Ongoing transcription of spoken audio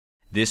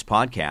This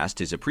podcast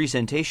is a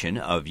presentation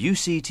of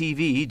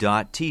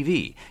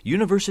UCTV.tv,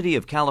 University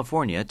of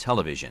California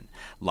Television.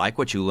 Like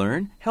what you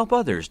learn? Help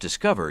others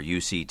discover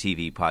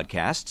UCTV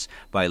podcasts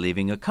by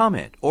leaving a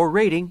comment or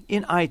rating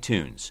in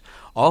iTunes.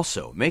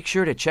 Also, make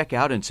sure to check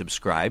out and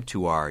subscribe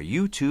to our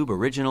YouTube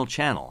original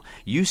channel,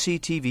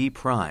 UCTV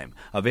Prime,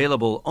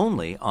 available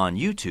only on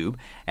YouTube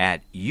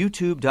at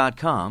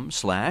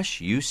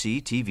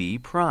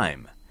youtube.com/UCTV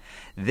Prime.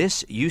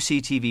 This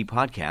UCTV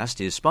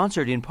podcast is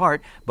sponsored in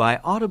part by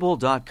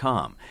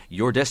Audible.com,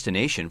 your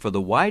destination for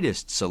the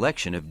widest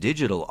selection of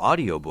digital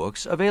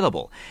audiobooks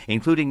available,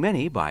 including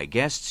many by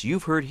guests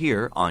you've heard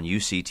here on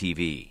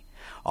UCTV.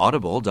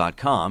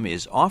 Audible.com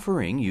is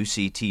offering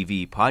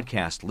UCTV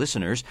podcast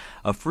listeners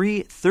a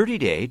free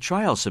 30-day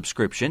trial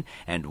subscription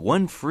and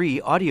one free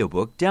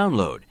audiobook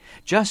download.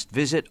 Just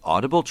visit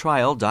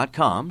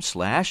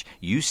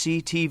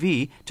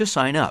audibletrial.com/UCTV to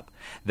sign up.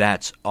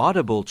 That's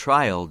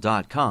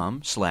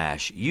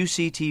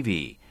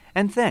audibletrial.com/UCTV.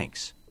 And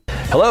thanks.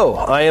 Hello,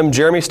 I am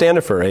Jeremy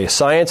Standifer, a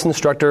science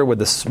instructor with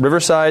the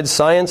Riverside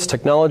Science,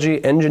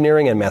 Technology,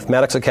 Engineering, and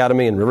Mathematics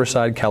Academy in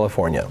Riverside,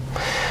 California.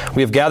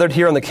 We have gathered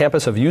here on the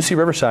campus of UC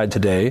Riverside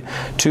today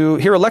to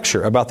hear a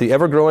lecture about the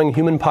ever-growing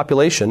human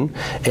population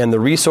and the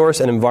resource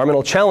and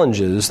environmental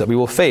challenges that we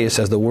will face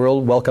as the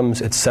world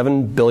welcomes its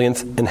 7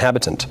 billionth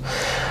inhabitant.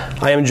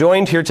 I am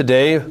joined here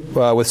today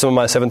with some of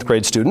my 7th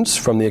grade students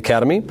from the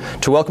Academy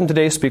to welcome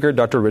today's speaker,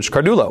 Dr. Rich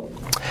Cardullo.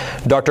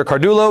 Dr.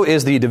 Cardullo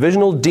is the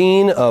Divisional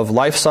Dean of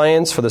Life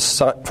Science for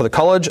the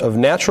College of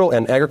Natural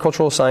and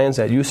Agricultural Science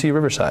at UC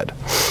Riverside.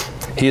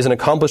 He is an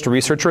accomplished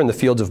researcher in the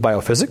fields of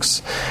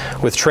biophysics,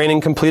 with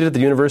training completed at the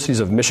universities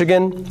of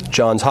Michigan,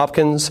 Johns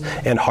Hopkins,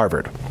 and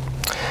Harvard.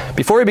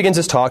 Before he begins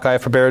his talk, I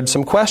have prepared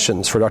some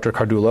questions for Dr.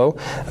 Cardullo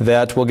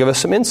that will give us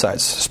some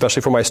insights,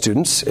 especially for my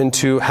students,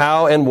 into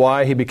how and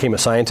why he became a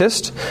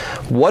scientist,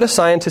 what a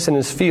scientist in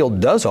his field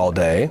does all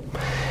day,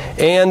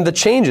 and the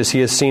changes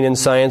he has seen in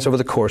science over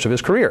the course of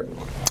his career.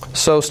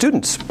 So,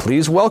 students,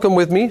 please welcome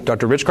with me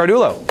Dr. Rich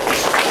Cardullo.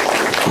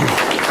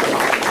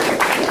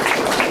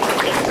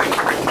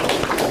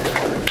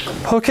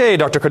 Okay,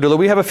 Dr. Cardullo,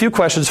 we have a few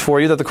questions for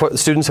you that the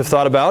students have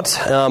thought about.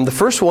 The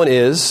first one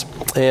is,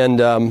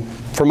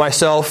 for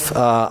myself,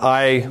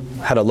 I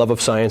had a love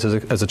of science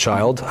as a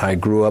child. I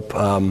grew up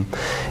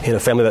in a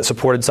family that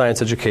supported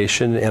science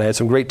education, and I had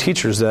some great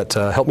teachers that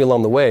helped me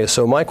along the way.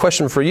 So my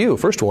question for you,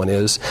 first one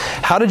is,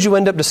 how did you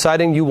end up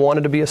deciding you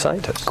wanted to be a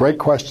scientist? Great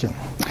question.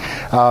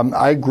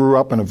 I grew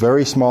up in a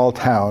very small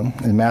town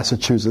in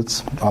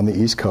Massachusetts on the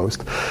East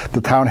Coast.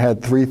 The town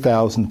had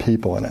 3,000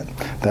 people in it.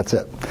 That's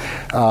it.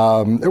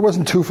 It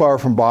wasn't too far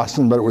from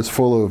Boston, but it was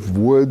full of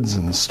woods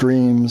and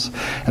streams.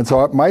 And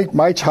so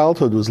my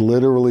childhood was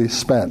literally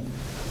spent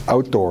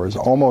outdoors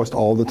almost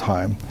all the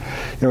time,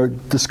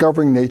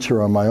 discovering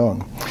nature on my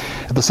own.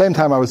 At the same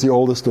time, I was the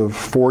oldest of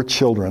 4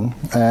 children,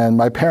 and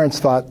my parents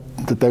thought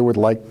that they would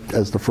like,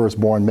 as the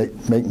firstborn,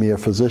 make me a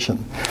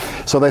physician.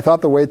 So they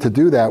thought the way to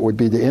do that would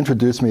be to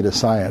introduce me to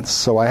science.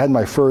 So I had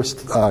my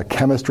first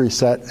chemistry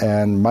set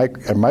and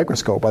a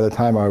microscope by the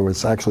time I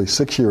was actually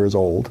 6 years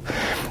old.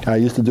 I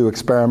used to do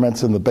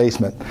experiments in the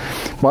basement.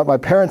 What my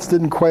parents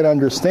didn't quite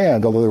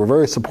understand, although they were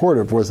very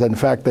supportive, was that in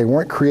fact they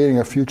weren't creating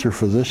a future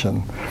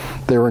physician.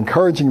 They were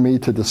encouraging me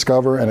to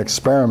discover and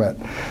experiment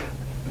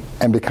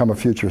and become a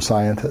future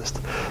scientist.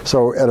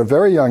 So at a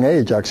very young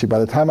age, actually, by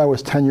the time I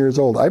was 10 years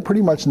old, I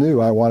pretty much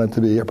knew I wanted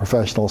to be a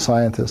professional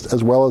scientist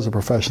as well as a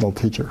professional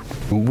teacher.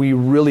 We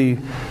really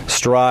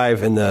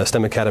strive in the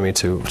STEM Academy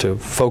to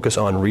focus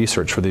on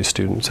research for these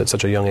students at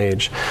such a young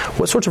age.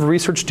 What sorts of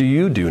research do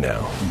you do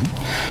now?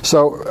 Mm-hmm.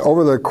 So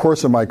over the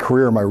course of my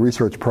career, my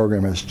research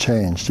program has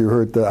changed. You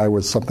heard that I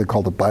was something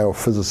called a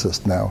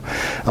biophysicist now.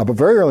 But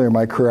very early in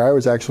my career, I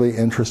was actually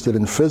interested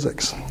in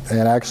physics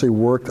and actually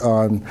worked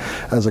on,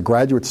 as a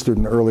graduate student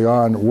early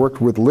on,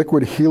 worked with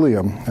liquid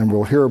helium, and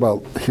we'll hear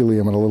about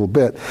helium in a little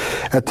bit,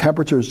 at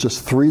temperatures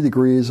just 3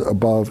 degrees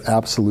above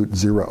absolute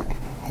zero.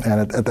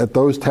 And at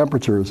those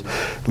temperatures,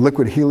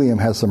 liquid helium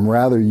has some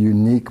rather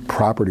unique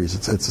properties.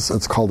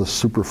 It's called a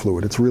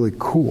superfluid. It's really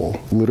cool,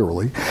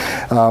 literally.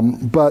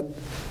 But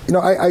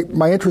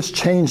my interests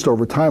changed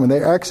over time, and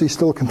they actually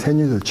still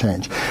continue to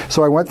change.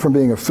 So I went from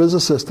being a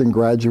physicist in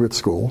graduate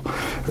school,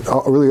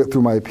 really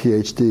through my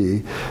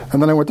PhD,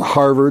 and then I went to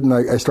Harvard, and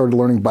I started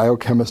learning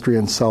biochemistry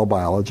and cell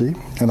biology,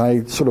 and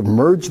I sort of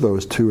merged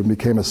those two and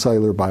became a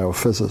cellular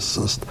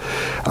biophysicist.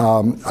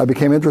 I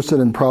became interested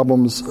in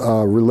problems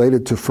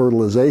related to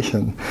fertilization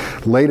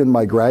late in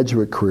my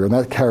graduate career, and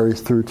that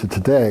carries through to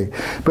today.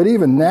 But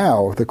even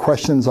now, the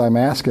questions I'm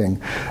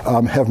asking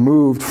have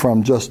moved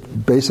from just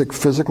basic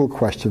physical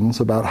questions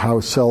about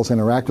how cells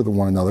interact with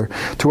one another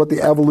to what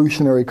the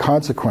evolutionary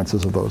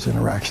consequences of those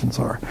interactions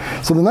are.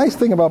 So the nice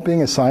thing about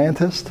being a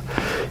scientist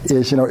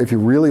is, if you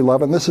really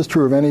love it, and this is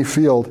true of any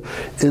field,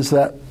 is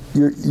that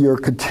you're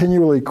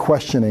continually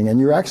questioning and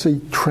you're actually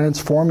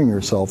transforming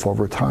yourself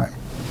over time.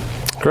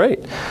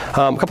 Great.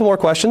 A couple more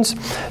questions.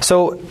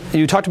 So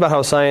you talked about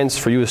how science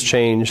for you has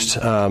changed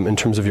in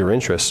terms of your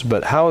interests,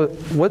 but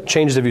what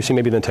changes have you seen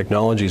maybe in the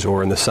technologies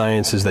or in the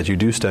sciences that you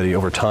do study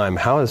over time?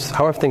 How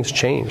have things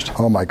changed?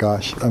 Oh my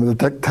gosh. I mean,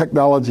 the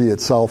technology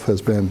itself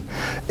has been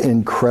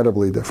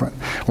incredibly different.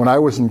 When I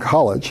was in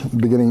college,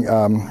 beginning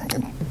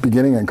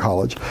in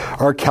college,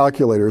 our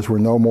calculators were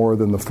no more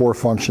than the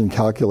 4-function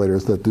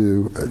calculators that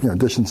do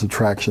addition,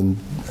 subtraction,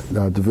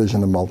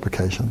 division, and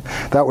multiplication.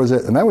 That was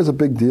it, and that was a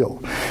big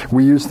deal.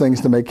 We used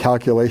things to make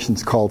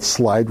calculations called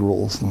slide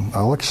rules, and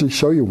I'll actually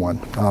show you one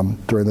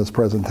during this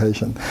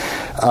presentation.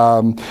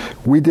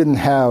 We didn't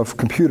have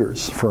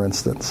computers, for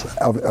instance,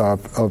 of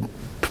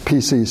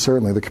PCs,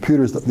 certainly.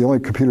 The only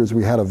computers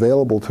we had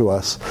available to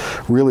us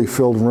really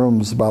filled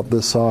rooms about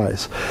this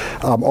size.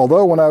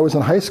 Although when I was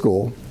in high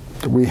school,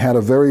 we had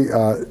a very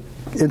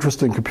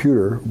interesting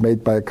computer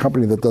made by a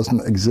company that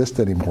doesn't exist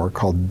anymore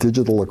called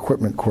Digital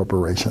Equipment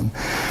Corporation.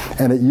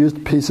 And it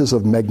used pieces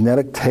of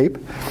magnetic tape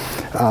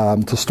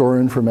to store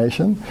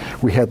information.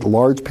 We had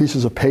large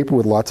pieces of paper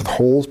with lots of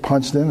holes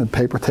punched in and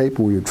paper tape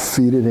where we would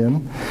feed it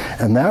in.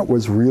 And that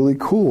was really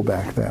cool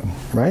back then,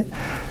 right?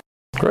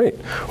 Great.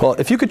 Well,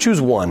 if you could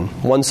choose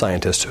one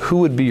scientist, who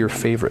would be your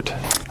favorite?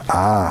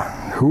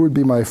 Who would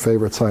be my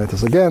favorite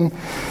scientist? Again,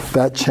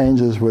 that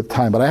changes with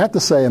time. But I have to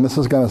say, and this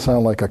is going to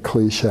sound like a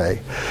cliche,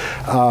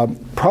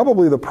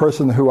 probably the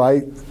person who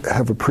I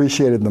have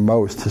appreciated the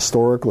most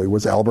historically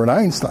was Albert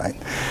Einstein.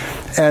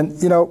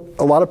 And,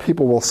 a lot of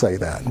people will say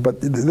that,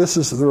 but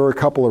there are a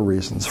couple of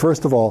reasons.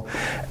 First of all,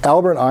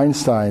 Albert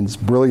Einstein's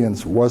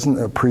brilliance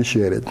wasn't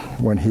appreciated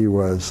when he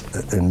was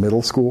in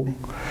middle school,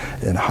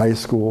 in high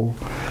school.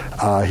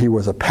 He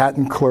was a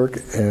patent clerk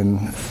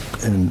in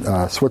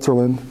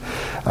Switzerland.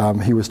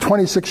 He was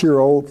 26 years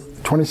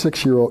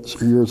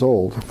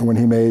old when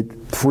he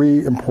made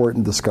 3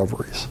 important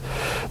discoveries.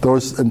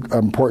 Those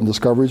important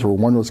discoveries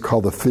one was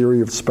called the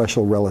theory of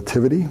special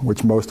relativity,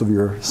 which most of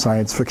your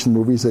science fiction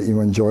movies that you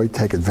enjoy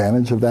take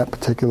advantage of that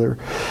particular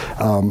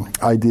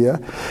idea.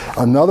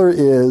 Another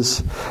is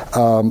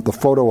the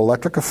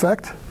photoelectric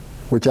effect,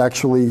 which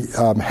actually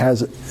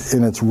has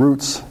in its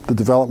roots the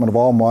development of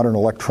all modern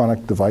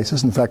electronic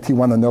devices. In fact, he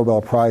won the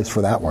Nobel Prize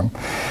for that one.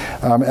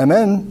 And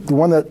then the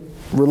one that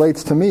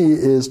relates to me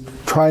is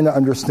trying to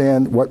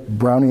understand what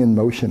Brownian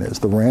motion is,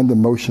 the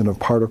random motion of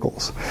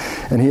particles.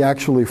 And he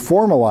actually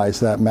formalized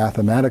that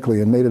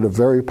mathematically and made it a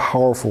very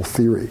powerful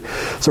theory.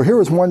 So here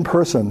was one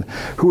person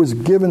who was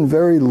given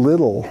very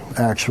little,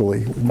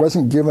 actually,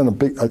 wasn't given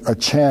a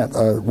chance,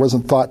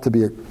 wasn't thought to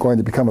be going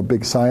to become a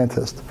big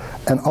scientist,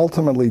 and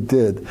ultimately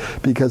did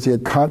because he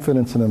had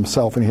confidence in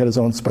himself and he had his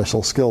own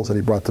special skills that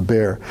he brought to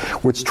bear,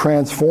 which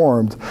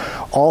transformed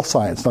all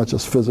science, not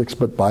just physics,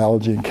 but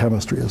biology and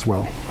chemistry as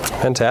well.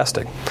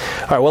 Fantastic.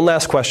 All right, one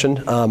last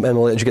question, and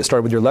we'll let you get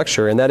started with your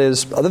lecture, and that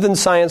is, other than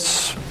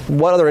science,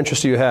 what other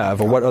interests do you have,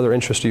 or what other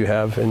interests do you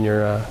have in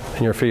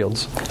your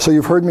fields? So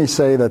you've heard me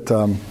say that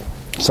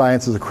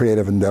science is a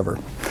creative endeavor,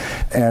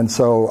 and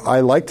so I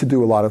like to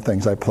do a lot of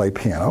things. I play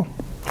piano.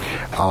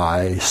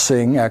 I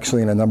sing,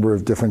 actually, in a number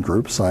of different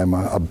groups. I'm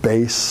a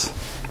bass,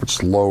 which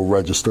is low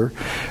register,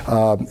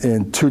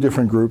 in 2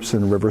 different groups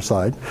in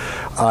Riverside.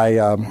 I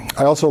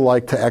also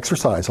like to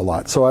exercise a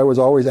lot, so I was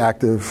always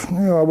active.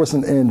 I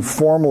wasn't in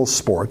formal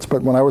sports,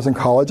 but when I was in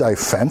college, I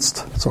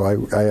fenced, so I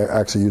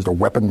actually used a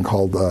weapon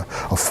called a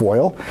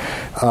foil.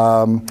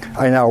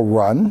 I now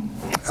run,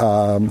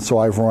 so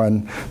I've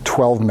run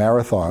 12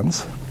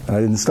 marathons, and I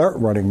didn't start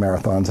running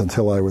marathons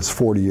until I was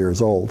 40 years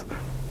old,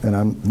 and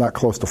I'm not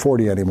close to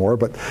 40 anymore,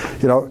 but,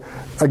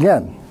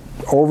 again,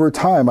 over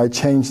time, I've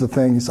changed the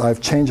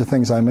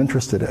things I'm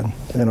interested in,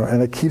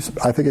 and I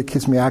think it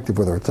keeps me active,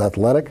 whether it's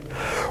athletic,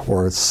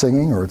 or it's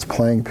singing, or it's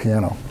playing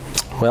piano,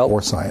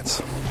 or science.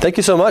 Thank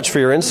you so much for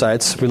your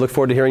insights. We look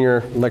forward to hearing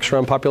your lecture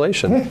on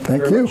population. Hey,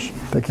 thank you.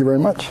 Thank you very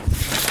much.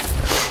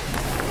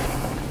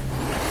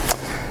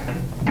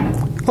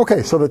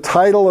 Okay, so the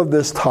title of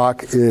this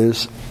talk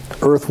is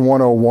Earth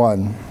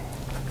 101,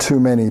 Too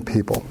Many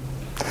People.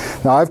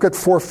 Now, I've got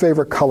 4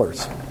 favorite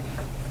colors.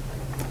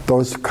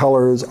 Those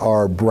colors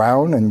are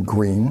brown and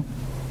green,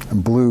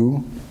 and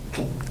blue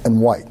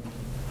and white.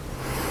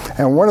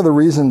 And one of the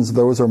reasons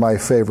those are my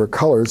favorite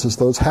colors is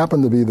those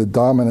happen to be the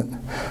dominant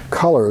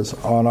colors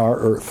on our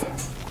Earth.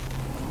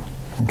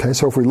 Okay,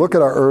 so if we look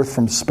at our Earth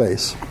from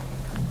space,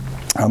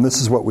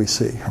 this is what we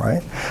see,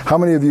 right? How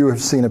many of you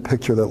have seen a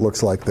picture that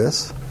looks like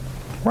this?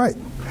 Right,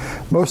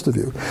 most of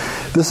you.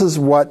 This is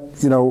what,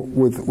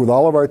 with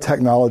all of our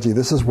technology,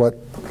 this is what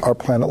our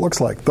planet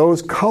looks like.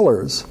 Those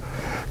colors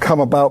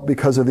come about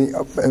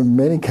in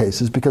many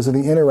cases, because of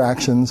the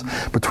interactions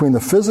between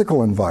the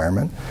physical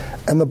environment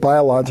and the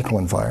biological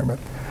environment.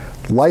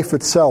 Life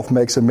itself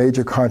makes a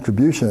major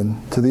contribution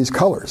to these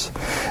colors.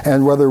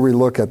 And whether we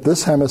look at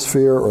this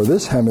hemisphere or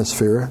this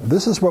hemisphere,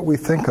 this is what we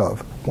think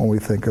of when we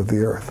think of the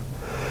Earth.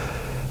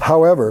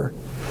 However,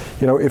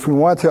 if we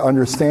want to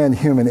understand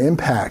human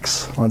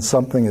impacts on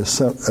something as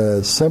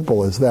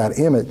simple as that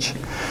image,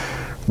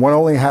 One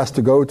only has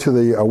to go to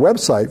the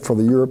website for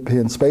the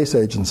European Space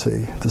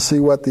Agency to see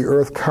what the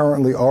Earth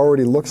currently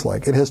already looks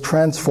like. It has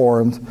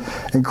transformed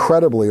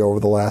incredibly over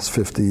the last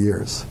 50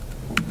 years.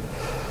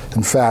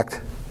 In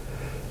fact,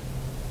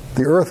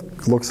 the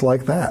Earth looks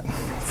like that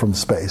from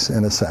space,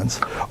 in a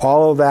sense.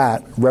 All of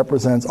that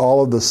represents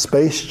all of the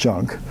space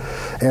junk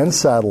and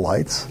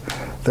satellites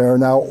that are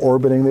now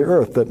orbiting the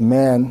Earth that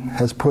man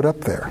has put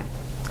up there.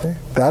 Okay?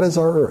 That is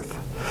our Earth.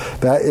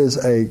 That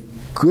is a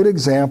good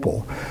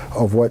example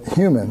of what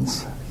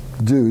humans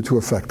do to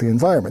affect the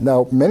environment.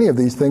 Now, many of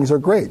these things are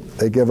great.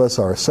 They give us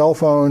our cell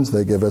phones,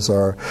 they give us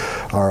our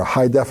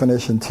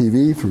high-definition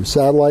TV through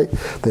satellite,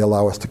 they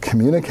allow us to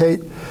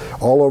communicate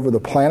all over the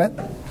planet,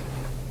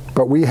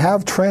 but we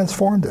have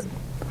transformed it.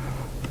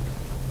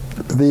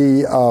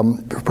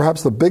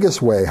 Perhaps the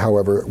biggest way,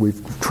 however,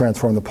 we've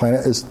transformed the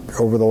planet is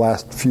over the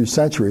last few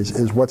centuries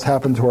is what's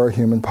happened to our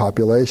human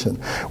population.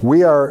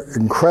 We are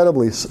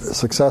incredibly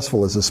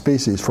successful as a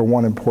species for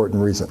one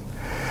important reason,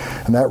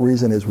 and that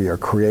reason is we are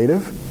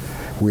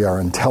creative, we are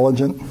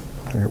intelligent,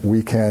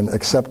 we can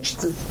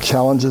accept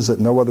challenges that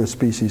no other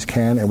species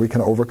can, and we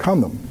can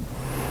overcome them.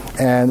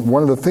 And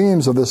one of the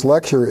themes of this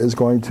lecture is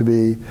going to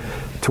be,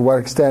 to what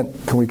extent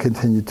can we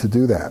continue to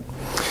do that?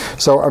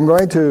 So I'm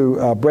going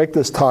to break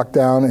this talk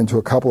down into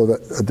a couple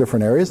of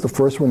different areas. The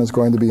first one is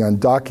going to be on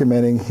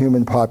documenting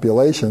human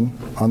population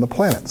on the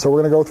planet. So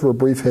we're going to go through a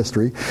brief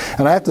history,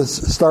 and I have to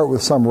start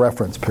with some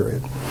reference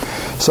period.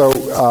 So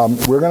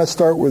we're going to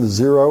start with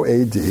 0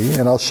 AD,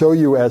 and I'll show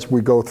you as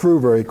we go through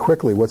very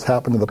quickly what's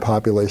happened to the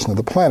population of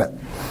the planet.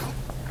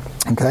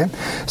 Okay?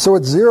 So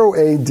at 0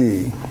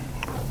 AD,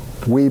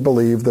 we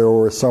believe there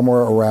were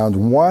somewhere around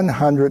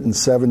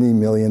 170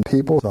 million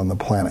people on the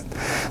planet.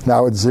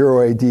 Now at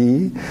 0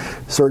 AD,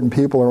 certain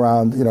people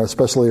around,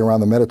 especially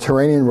around the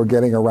Mediterranean, were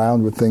getting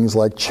around with things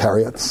like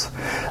chariots.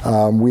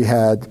 We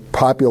had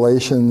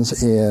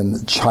populations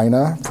in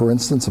China, for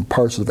instance, and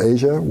parts of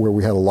Asia, where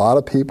we had a lot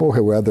of people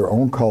who had their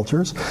own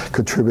cultures,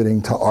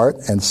 contributing to art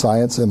and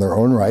science in their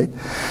own right.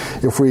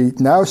 If we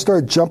now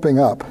start jumping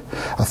up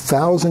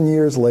 1,000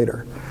 years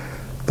later,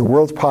 the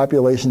world's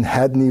population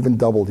hadn't even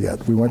doubled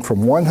yet. We went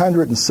from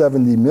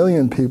 170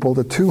 million people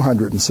to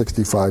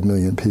 265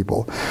 million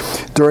people.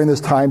 During this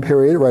time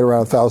period, right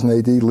around 1000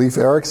 AD, Leif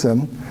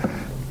Erikson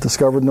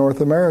discovered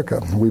North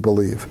America, we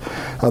believe.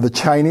 The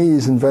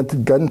Chinese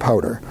invented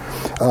gunpowder.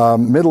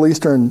 Middle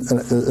Eastern,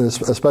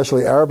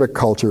 especially Arabic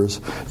cultures,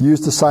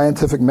 used the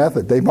scientific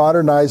method. They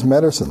modernized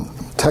medicine.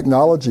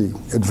 Technology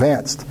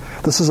advanced.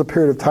 This is a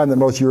period of time that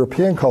most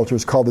European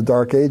cultures call the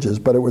Dark Ages,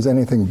 but it was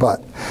anything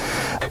but.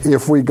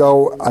 If we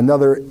go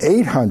another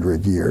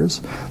 800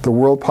 years, the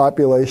world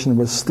population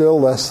was still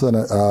less than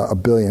a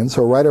billion.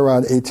 So right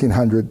around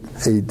 1800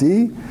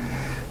 AD,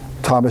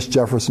 Thomas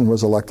Jefferson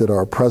was elected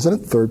our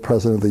president, third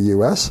president of the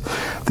U.S.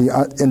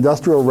 The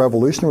Industrial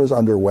Revolution was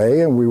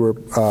underway, and we were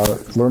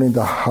learning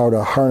how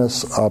to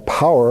harness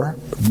power,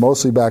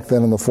 mostly back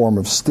then in the form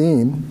of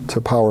steam,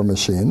 to power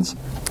machines.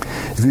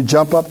 If you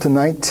jump up to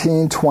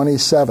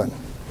 1927,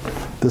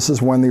 this is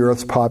when the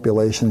Earth's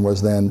population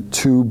was then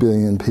 2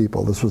 billion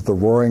people. This was the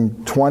Roaring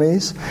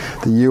 20s.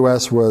 The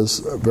U.S.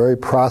 was very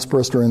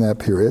prosperous during that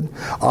period.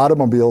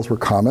 Automobiles were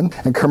common,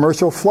 and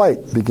commercial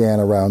flight began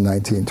around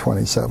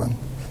 1927.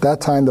 That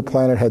time, the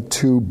planet had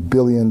 2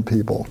 billion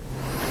people.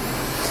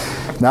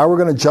 Now we're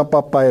going to jump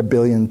up by 1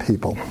 billion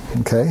people.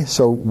 Okay,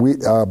 so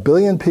 1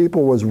 billion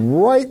people was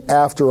right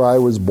after I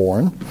was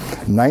born,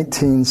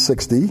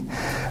 1960.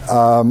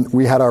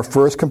 We had our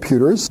first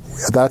computers.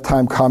 At that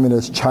time,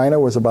 communist China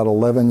was about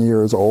 11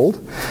 years old.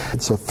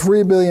 So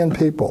 3 billion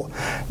people,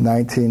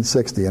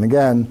 1960. And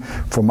again,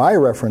 for my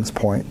reference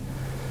point,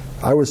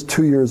 I was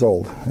 2 years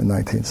old in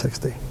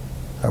 1960.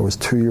 I was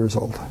 2 years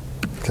old.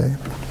 Okay.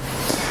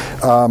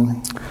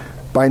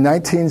 By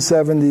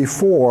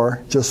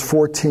 1974, just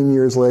 14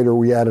 years later,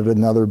 we added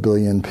another 1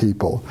 billion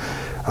people.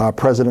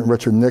 President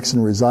Richard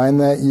Nixon resigned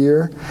that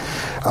year.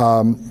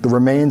 The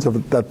remains of,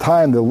 at that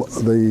time,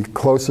 the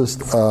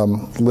closest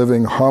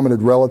living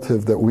hominid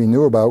relative that we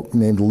knew about,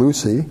 named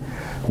Lucy,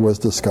 was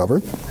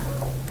discovered.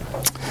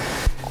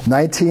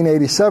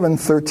 1987,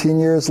 13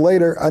 years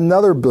later,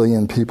 another 1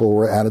 billion people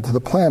were added to the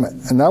planet.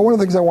 And now one of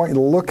the things I want you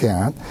to look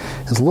at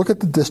is look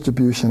at the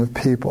distribution of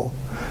people.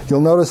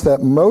 You'll notice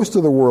that most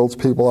of the world's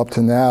people up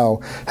to now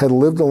had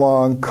lived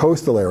along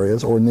coastal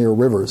areas or near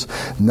rivers.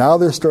 Now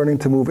they're starting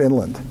to move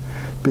inland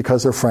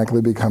because they're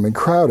frankly becoming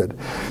crowded.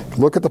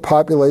 Look at the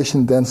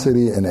population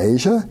density in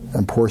Asia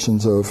and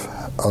portions of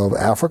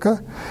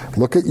Africa.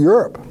 Look at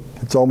Europe.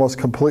 It's almost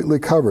completely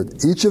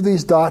covered. Each of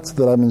these dots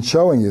that I've been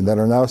showing you that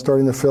are now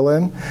starting to fill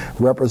in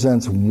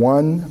represents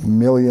 1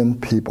 million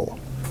people.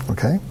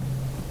 Okay?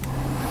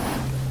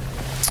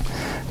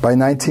 By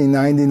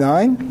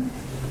 1999,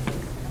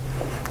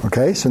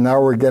 okay, so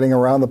now we're getting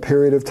around the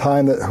period of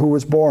time that who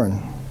was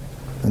born?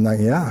 So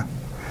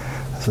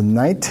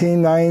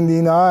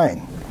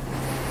 1999.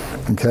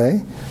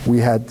 Okay, we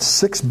had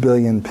 6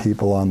 billion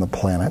people on the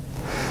planet.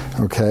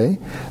 Okay,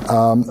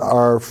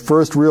 our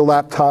first real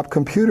laptop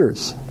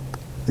computers,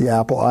 the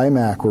Apple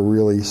iMac, were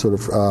really sort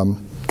of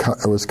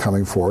was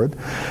coming forward.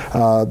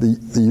 The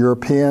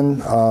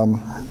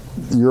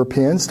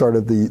Europeans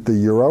started the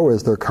euro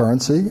as their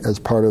currency, as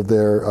part of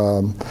their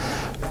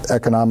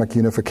economic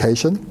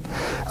unification.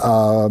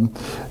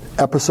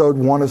 Episode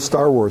 1 of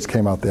Star Wars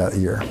came out that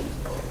year.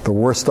 The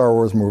worst Star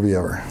Wars movie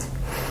ever,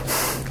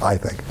 I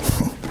think.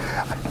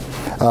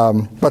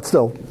 But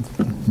still,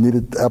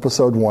 needed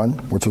Episode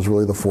 1, which was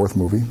really the 4th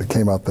movie that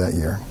came out that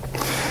year.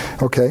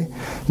 Okay,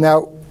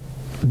 now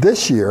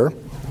this year,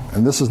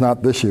 and this is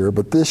not this year,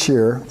 but this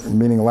year,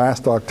 meaning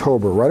last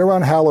October, right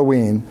around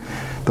Halloween,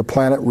 the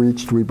planet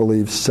reached, we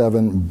believe,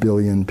 7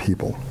 billion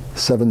people.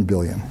 7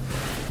 billion.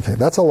 Okay,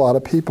 that's a lot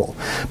of people.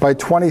 By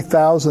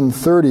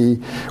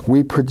 2030,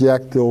 we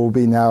project there will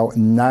be now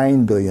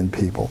 9 billion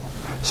people.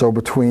 So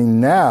between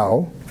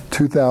now,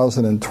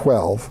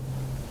 2012,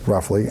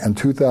 roughly, and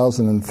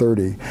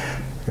 2030,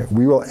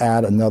 we will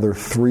add another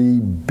 3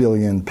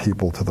 billion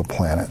people to the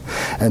planet.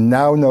 And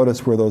now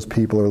notice where those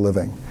people are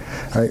living.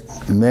 Right?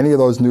 Many of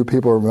those new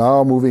people are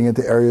now moving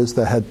into areas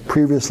that had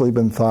previously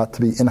been thought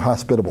to be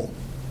inhospitable.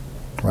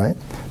 Right?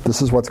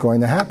 This is what's going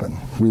to happen,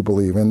 we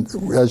believe. And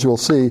as you'll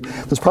see,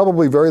 there's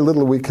probably very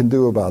little we can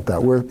do about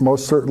that. We're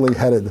most certainly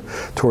headed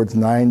towards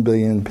 9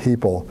 billion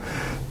people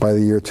by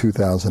the year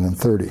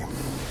 2030.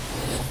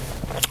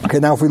 Okay,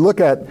 now if we look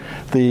at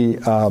the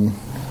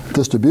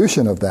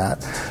distribution of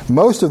that,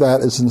 most of that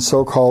is in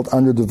so-called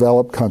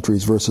underdeveloped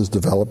countries versus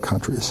developed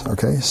countries.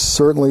 Okay,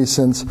 certainly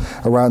since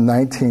around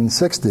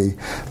 1960,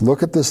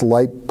 look at this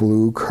light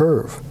blue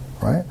curve.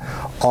 Right,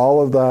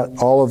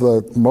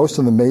 most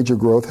of the major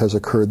growth has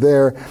occurred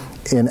there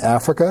in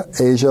Africa,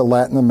 Asia,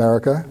 Latin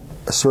America,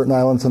 certain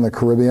islands in the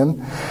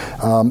Caribbean,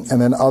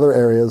 and then other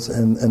areas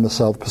in the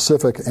South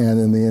Pacific and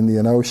in the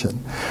Indian Ocean.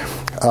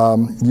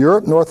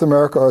 Europe, North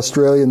America,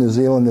 Australia, New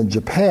Zealand, and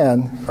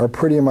Japan are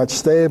pretty much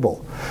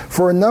stable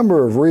for a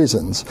number of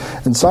reasons.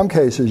 In some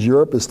cases,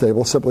 Europe is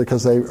stable simply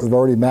because they've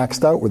already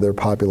maxed out with their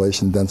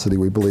population density,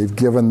 we believe,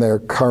 given their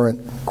current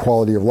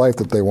quality of life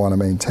that they want to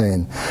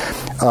maintain.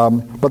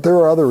 But there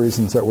are other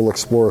reasons that we'll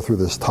explore through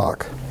this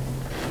talk.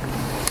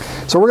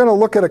 So we're going to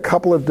look at a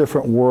couple of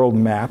different world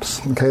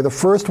maps. Okay, the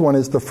first one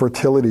is the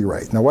fertility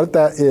rate. Now what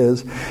that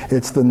is,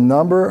 it's the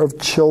number of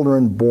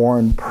children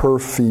born per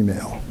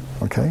female.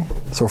 Okay,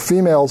 so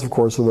females, of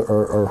course,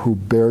 are who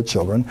bear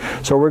children.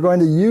 So we're going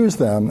to use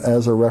them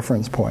as a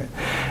reference point.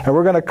 And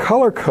we're going to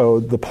color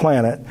code the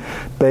planet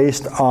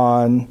based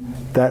on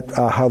that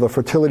how the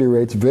fertility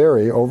rates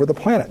vary over the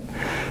planet.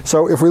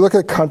 So if we look at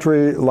a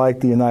country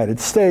like the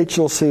United States,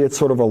 you'll see it's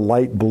sort of a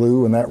light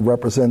blue, and that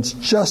represents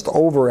just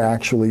over,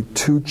 actually,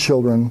 2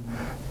 children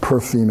per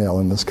female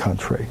in this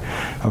country.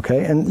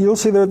 Okay, and you'll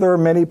see that there are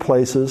many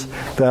places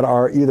that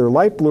are either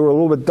light blue or a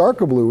little bit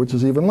darker blue, which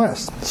is even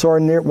less. So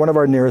one of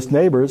our nearest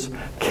neighbors,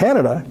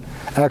 Canada,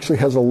 actually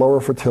has a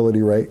lower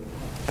fertility rate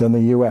than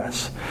the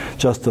U.S.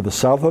 Just to the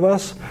south of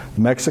us,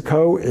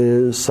 Mexico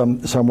is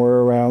somewhere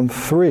around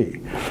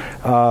 3.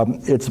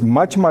 It's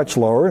much, much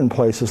lower in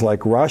places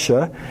like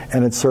Russia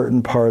and in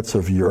certain parts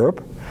of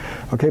Europe.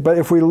 Okay, but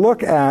if we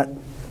look at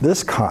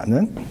this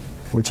continent,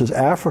 which is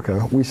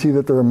Africa, we see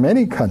that there are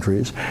many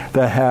countries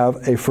that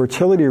have a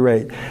fertility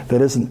rate that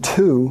isn't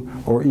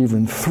 2 or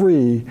even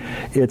 3.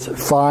 It's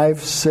 5,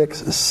 6,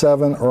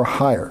 7 or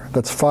higher.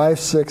 That's 5,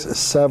 6,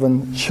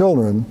 7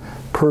 children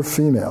per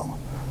female.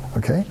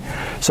 Okay?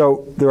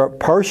 So there are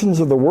portions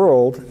of the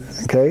world,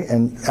 okay,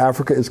 and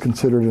Africa is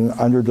considered an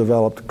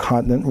underdeveloped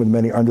continent with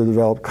many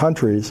underdeveloped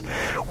countries,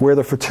 where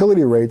the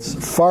fertility rates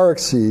far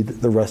exceed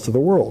the rest of the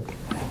world.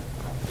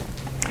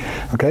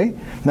 Okay?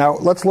 Now,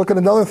 let's look at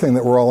another thing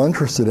that we're all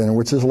interested in,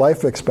 which is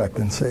life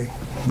expectancy.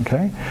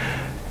 Okay?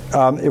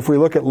 If we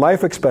look at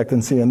life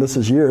expectancy, and this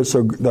is years,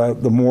 so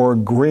the more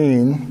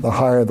green, the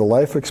higher the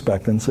life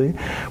expectancy,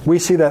 we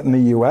see that in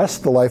the U.S.,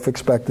 the life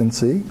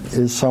expectancy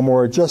is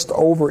somewhere just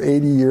over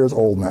 80 years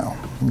old now.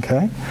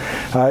 Okay?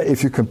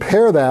 If you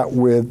compare that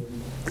with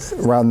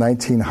around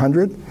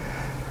 1900,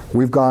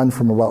 we've gone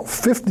from about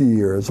 50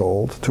 years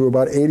old to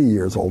about 80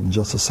 years old in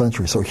just a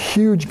century. So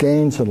huge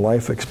gains in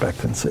life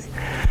expectancy.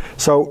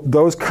 So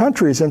those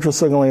countries,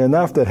 interestingly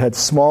enough, that had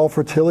small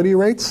fertility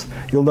rates,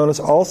 you'll notice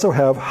also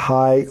have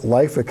high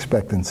life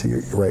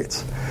expectancy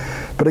rates.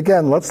 But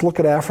again, let's look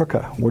at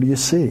Africa. What do you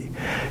see?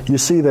 You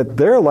see that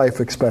their life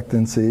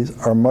expectancies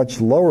are much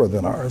lower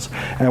than ours.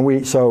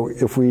 And so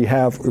if we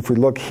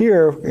look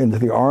here into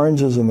the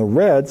oranges and the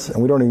reds,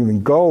 and we don't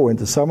even go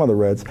into some of the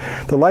reds,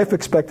 the life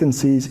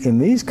expectancies in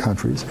these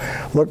countries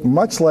look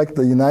much like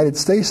the United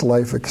States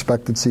life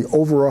expectancy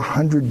over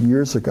 100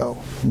 years ago.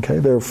 Okay,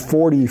 they're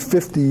 40,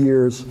 50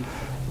 years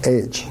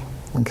age.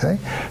 Okay,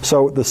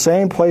 so the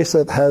same place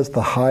that has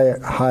the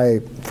high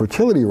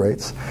fertility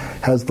rates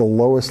has the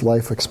lowest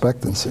life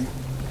expectancy.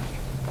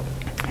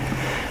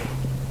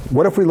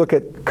 What if we look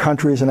at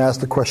countries and ask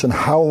the question,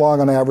 how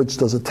long on average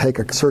does it take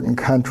a certain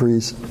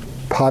country's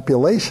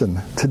population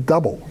to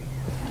double?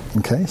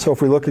 Okay, so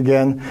if we look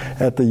again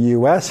at the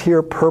U.S.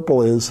 here,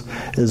 purple is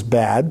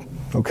bad.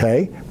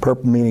 Okay,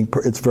 purple meaning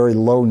it's very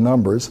low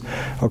numbers.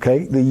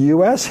 Okay, the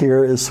U.S.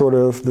 here is sort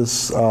of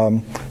this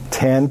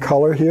tan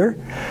color here,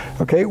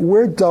 okay,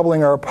 we're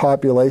doubling our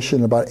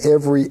population about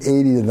every 80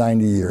 to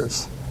 90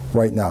 years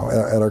right now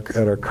at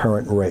our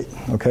current rate,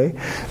 okay?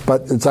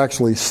 But it's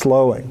actually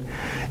slowing.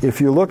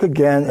 If you look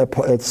again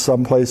at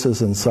some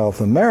places in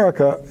South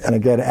America and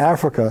again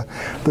Africa,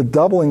 the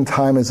doubling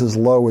time is as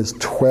low as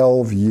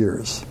 12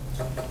 years.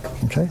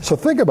 Okay, so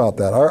think about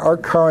that. Our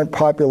current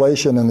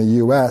population in the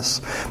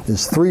U.S.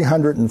 is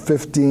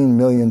 315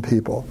 million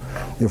people.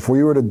 If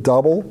we were to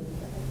double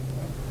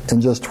in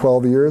just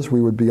 12 years,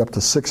 we would be up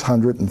to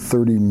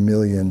 630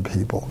 million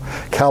people.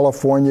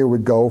 California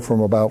would go from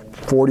about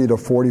 40 to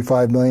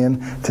 45 million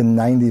to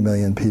 90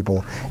 million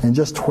people in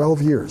just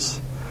 12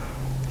 years.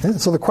 And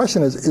so the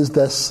question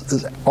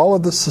is all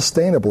of this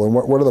sustainable, and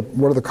what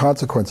are the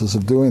consequences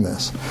of doing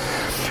this?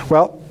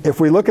 Well, if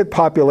we look at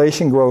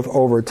population growth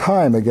over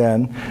time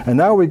again, and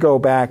now we go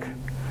back,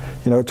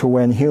 to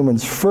when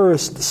humans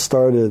first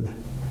started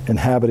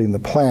inhabiting the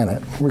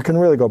planet, we can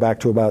really go back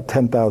to about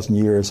 10,000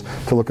 years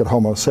to look at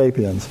Homo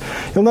sapiens.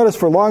 You'll notice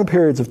for long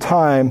periods of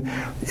time,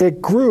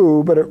 it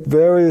grew, but at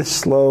very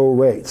slow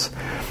rates.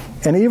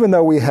 And even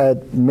though we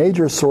had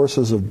major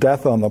sources of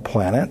death on the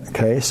planet,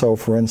 okay, so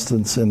for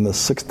instance in the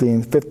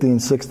 15th,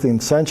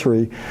 16th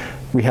century,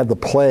 we had the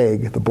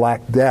plague, the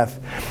Black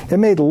Death, it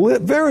made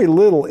very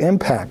little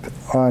impact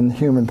on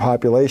human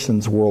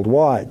populations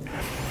worldwide.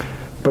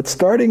 But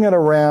starting at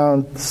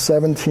around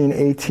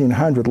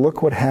 1800,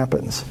 look what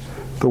happens.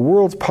 The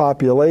world's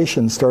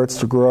population starts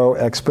to grow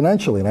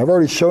exponentially. And I've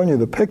already shown you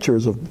the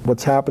pictures of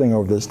what's happening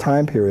over this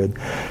time period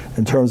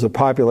in terms of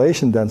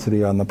population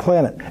density on the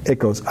planet. It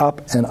goes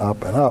up and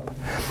up and up.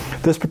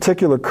 This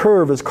particular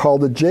curve is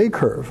called the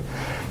J-curve.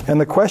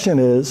 And the question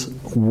is,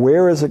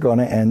 where is it going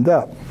to end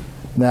up?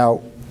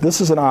 Now,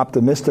 this is an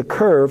optimistic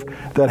curve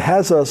that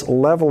has us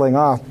leveling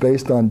off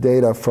based on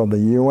data from the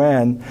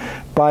UN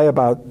by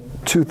about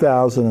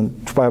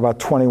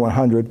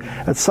 2100,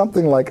 at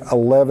something like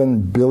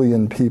 11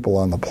 billion people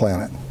on the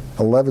planet.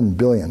 11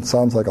 billion.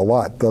 Sounds like a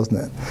lot, doesn't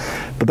it?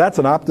 But that's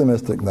an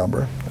optimistic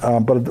number.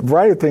 But a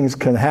variety of things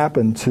can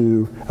happen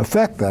to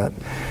affect that.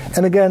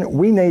 And again,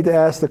 we need to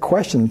ask the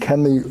question,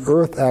 can the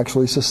Earth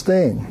actually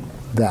sustain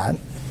that?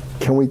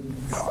 Can we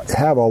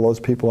have all those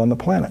people on the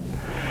planet?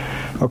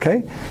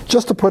 Okay?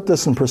 Just to put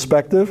this in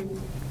perspective,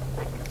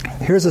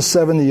 here's a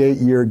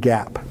 78-year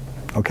gap.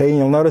 Okay, and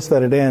you'll notice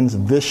that it ends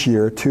this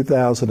year,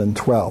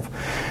 2012.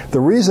 The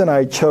reason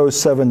I chose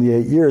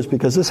 78 years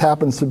because this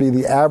happens to be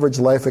the average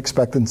life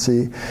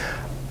expectancy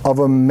of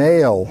a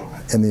male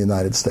in the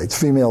United States.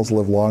 Females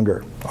live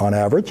longer on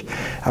average.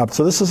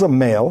 So this is a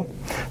male.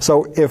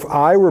 So if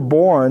I were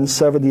born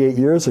 78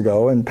 years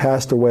ago and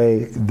passed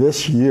away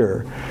this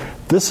year,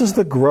 this is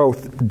the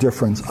growth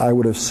difference I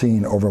would have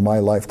seen over my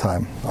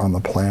lifetime on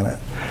the planet,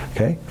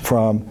 okay?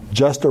 From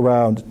just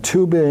around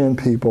 2 billion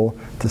people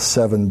to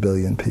 7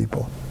 billion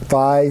people.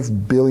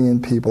 5 billion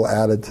people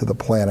added to the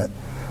planet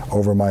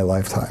over my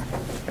lifetime.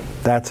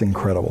 That's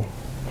incredible.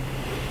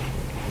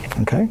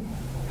 Okay?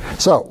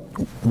 So,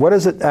 what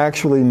does it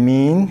actually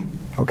mean,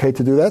 okay,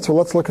 to do that? So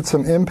let's look at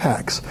some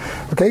impacts.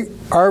 Okay?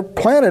 Our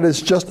planet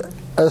is just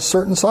a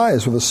certain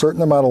size with a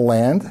certain amount of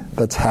land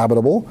that's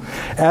habitable.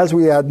 As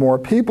we add more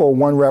people,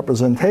 one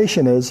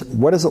representation is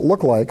what does it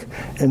look like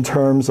in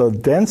terms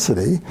of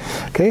density?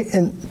 Okay,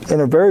 in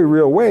a very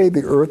real way,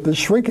 the Earth is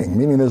shrinking,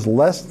 meaning there's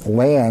less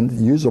land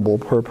usable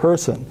per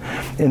person.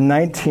 In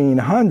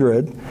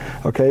 1900,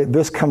 okay,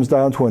 this comes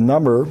down to a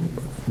number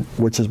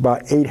which is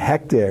about 8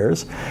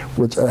 hectares,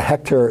 which a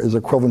hectare is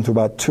equivalent to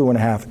about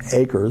 2.5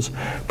 acres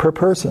per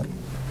person.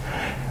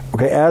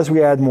 Okay, as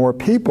we add more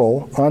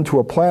people onto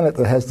a planet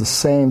that has the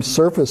same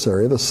surface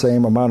area, the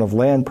same amount of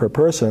land per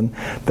person,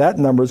 that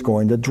number is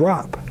going to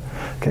drop.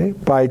 Okay,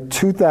 by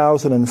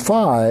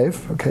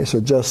 2005, okay,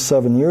 so just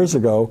 7 years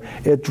ago,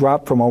 it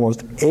dropped from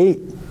almost 8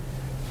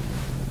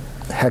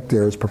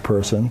 hectares per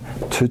person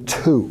to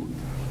 2.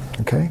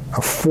 Okay,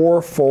 a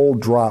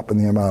 4-fold drop in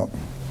the amount.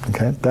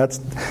 Okay,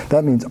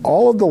 that means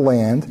all of the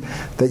land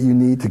that you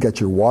need to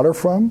get your water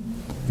from,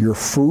 your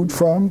food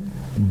from,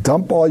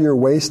 dump all your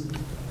waste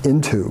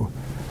into,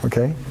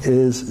 okay,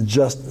 is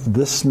just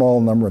this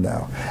small number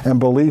now. And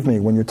believe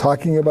me, when you're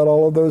talking about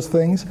all of those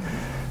things,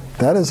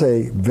 that is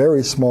a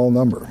very small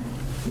number.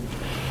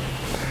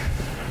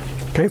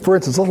 Okay, for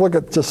instance, let's look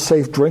at just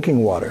safe drinking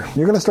water.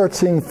 You're going to start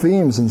seeing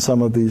themes in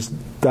some of these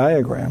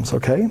diagrams,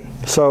 okay?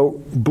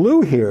 So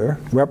blue here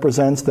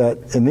represents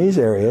that in these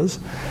areas,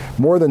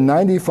 more than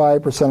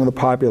 95% of the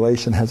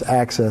population has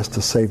access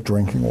to safe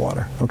drinking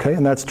water, okay?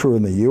 And that's true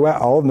in the U.S.,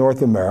 all of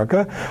North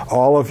America,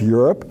 all of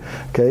Europe,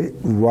 okay,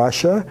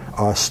 Russia,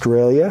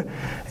 Australia,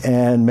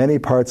 and many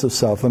parts of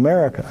South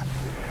America.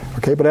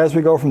 Okay, but as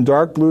we go from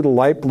dark blue to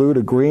light blue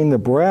to green to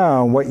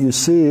brown, what you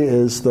see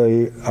is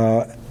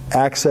the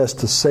access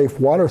to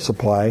safe water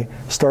supply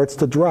starts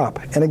to drop.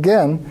 And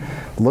again,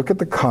 look at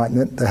the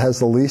continent that has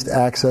the least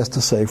access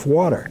to safe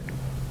water.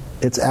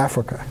 It's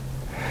Africa.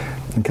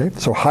 Okay,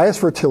 so highest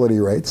fertility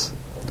rates,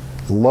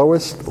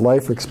 lowest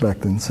life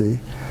expectancy,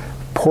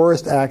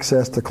 poorest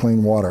access to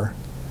clean water,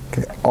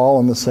 okay, all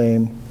on the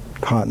same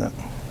continent.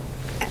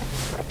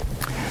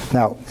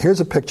 Now, here's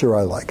a picture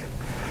I like.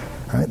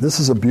 All right, this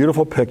is a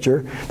beautiful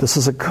picture. This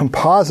is a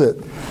composite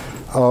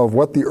of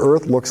what the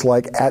Earth looks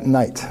like at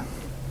night.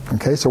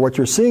 Okay, so what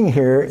you're seeing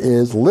here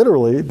is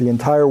literally the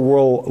entire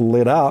world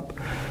lit up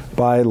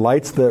by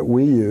lights that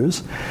we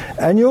use.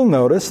 And you'll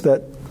notice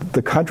that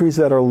the countries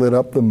that are lit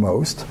up the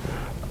most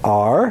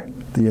are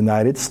the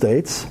United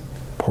States,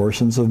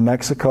 portions of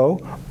Mexico,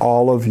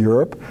 all of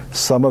Europe,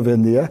 some of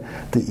India,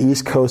 the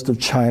east coast of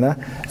China,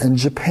 and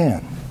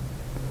Japan.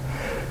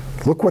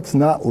 Look what's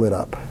not lit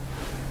up.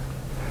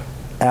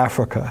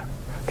 Africa.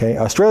 Okay,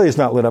 Australia's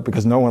not lit up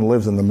because no one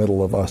lives in the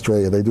middle of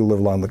Australia. They do live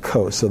along the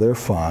coast, so they're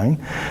fine.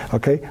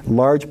 Okay,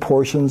 large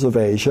portions of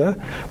Asia,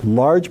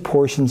 large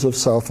portions of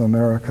South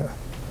America.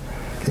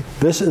 Okay?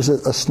 This is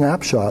a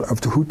snapshot of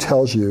who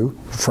tells you,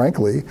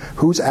 frankly,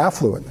 who's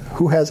affluent,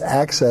 who has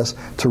access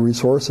to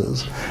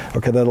resources,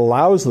 okay, that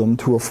allows them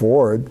to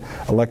afford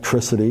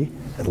electricity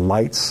and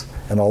lights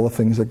and all the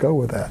things that go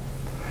with that.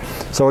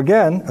 So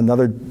again,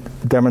 another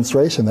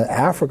demonstration that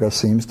Africa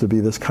seems to be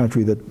this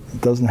country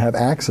that doesn't have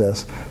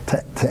access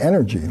to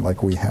energy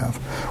like we have,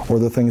 or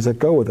the things that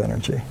go with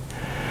energy.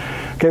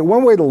 Okay,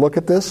 one way to look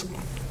at this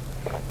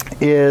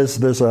is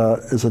there's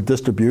a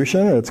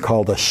distribution. It's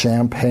called a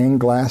champagne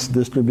glass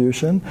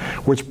distribution,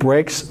 which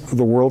breaks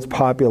the world's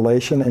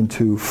population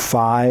into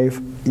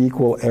 5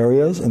 equal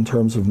areas in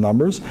terms of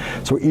numbers.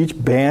 So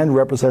each band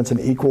represents an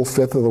equal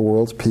fifth of the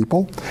world's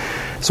people.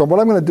 So what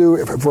I'm going to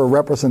do for a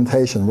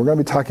representation, we're going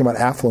to be talking about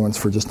affluence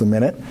for just a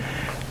minute.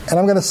 And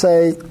I'm going to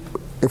say,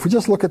 if we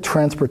just look at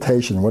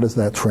transportation, what does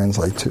that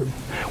translate to?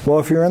 Well,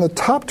 if you're in the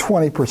top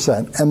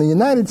 20%, and the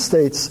United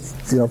States,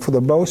 for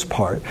the most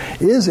part,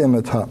 is in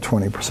the top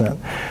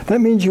 20%, that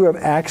means you have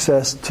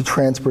access to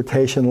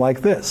transportation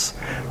like this,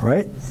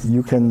 right?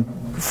 You can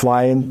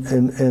fly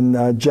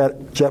in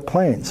jet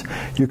planes.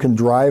 You can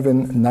drive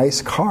in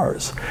nice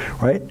cars,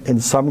 right?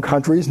 In some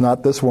countries,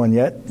 not this one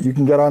yet, you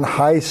can get on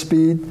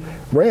high-speed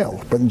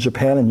rail. But in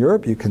Japan and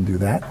Europe, you can do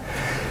that.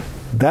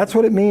 That's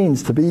what it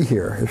means to be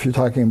here if you're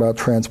talking about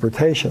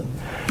transportation.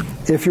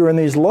 If you're in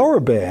these lower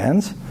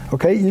bands,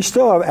 okay, you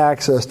still have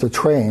access to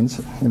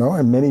trains,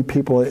 and many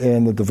people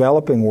in the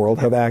developing world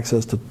have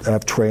access to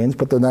trains,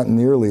 but they're not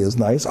nearly as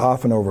nice,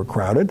 often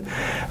overcrowded.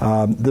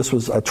 This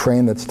was a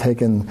train that's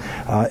taken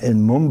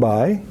in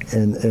Mumbai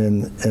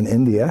in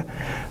India.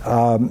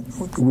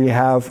 We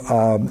have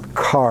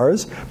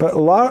cars, but a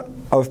lot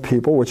of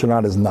people, which are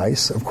not as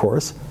nice, of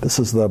course. This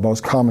is the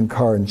most common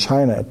car in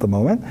China at the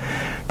moment.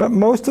 But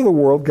most of the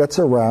world gets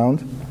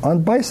around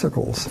on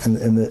bicycles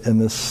in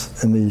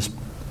these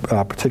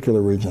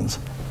particular regions.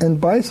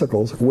 And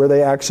bicycles where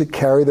they actually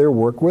carry their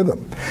work with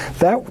them.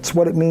 That's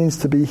what it means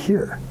to be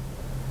here.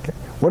 Okay.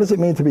 What does it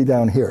mean to be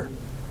down here?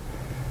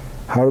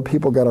 How do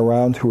people get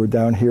around who are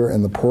down here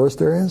in the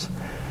poorest areas?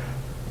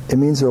 It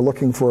means they're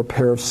looking for a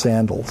pair of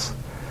sandals.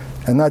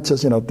 And not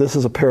just, this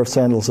is a pair of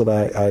sandals that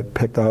I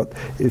picked out.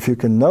 If you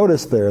can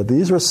notice there,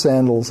 these are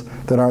sandals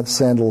that aren't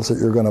sandals that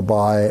you're going to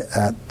buy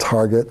at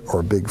Target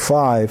or Big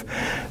Five.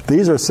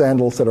 These are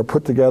sandals that are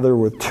put together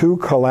with 2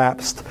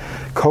 collapsed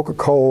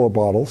Coca-Cola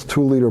bottles,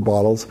 2-liter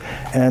bottles,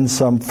 and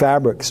some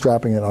fabric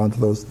strapping it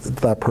onto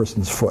that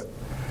person's foot.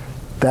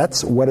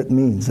 That's what it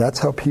means. That's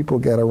how people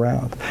get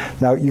around.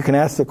 Now, you can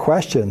ask the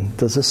question,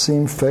 does this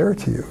seem fair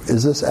to you?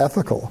 Is this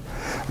ethical?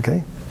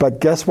 Okay?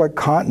 But guess what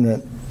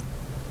continent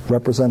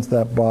represents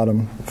that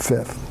bottom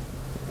fifth?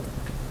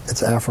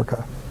 It's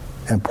Africa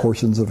and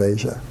portions of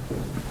Asia.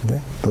 Okay?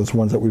 Those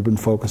ones that we've been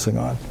focusing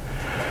on.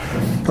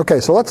 Okay,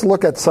 so let's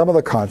look at some of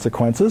the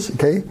consequences.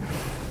 Okay,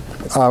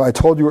 I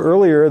told you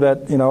earlier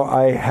that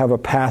I have a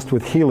past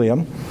with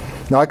helium.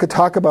 Now I could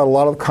talk about a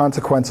lot of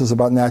consequences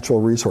about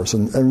natural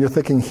resources, and you're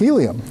thinking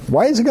helium.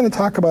 Why is he going to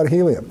talk about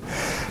helium?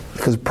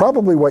 Because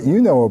probably what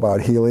you know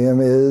about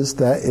helium is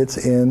that it's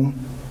in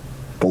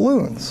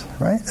balloons,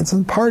 right? It's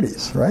in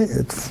parties, right?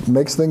 It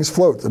makes things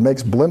float. It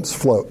makes blimps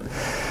float.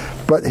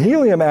 But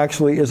helium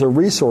actually is a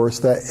resource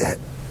that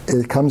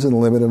it comes in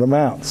limited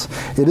amounts.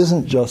 It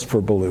isn't just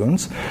for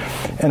balloons.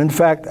 And in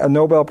fact, a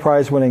Nobel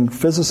Prize-winning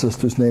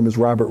physicist whose name is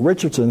Robert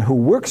Richardson, who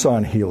works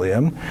on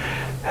helium,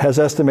 has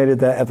estimated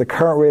that at the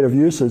current rate of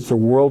usage, the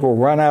world will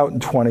run out in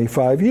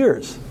 25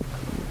 years.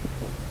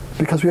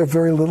 Because we have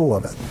very little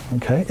of it.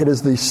 Okay? It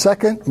is the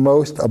second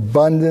most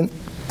abundant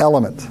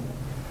element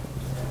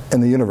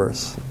in the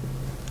universe,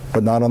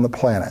 but not on the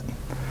planet.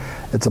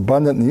 It's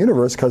abundant in the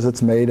universe because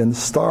it's made in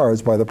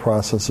stars by the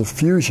process of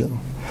fusion.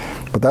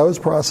 But those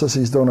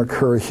processes don't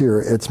occur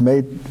here. It's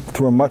made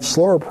through a much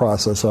slower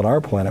process on our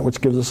planet,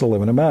 which gives us a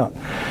limited amount.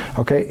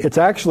 Okay? It's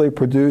actually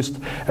produced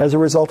as a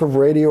result of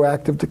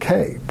radioactive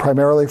decay,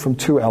 primarily from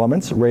 2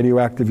 elements,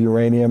 radioactive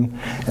uranium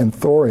and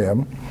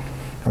thorium,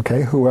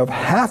 okay, who have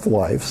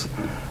half-lives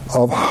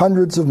of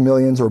hundreds of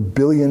millions or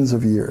billions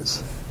of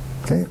years.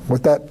 Okay?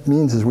 What that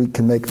means is we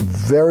can make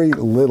very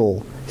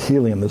little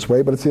helium this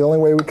way, but it's the only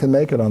way we can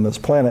make it on this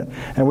planet,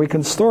 and we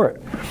can store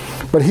it.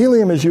 But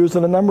helium is used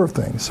in a number of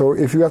things. So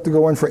if you have to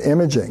go in for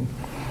imaging,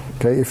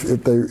 okay,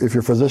 if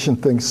your physician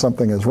thinks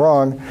something is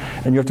wrong,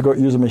 and you have to go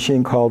use a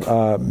machine called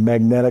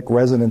magnetic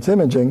resonance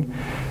imaging,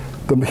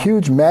 The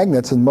huge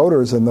magnets and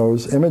motors in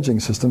those imaging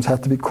systems have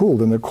to be cooled,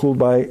 and they're cooled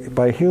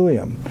by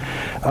helium.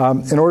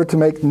 In order to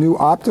make new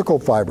optical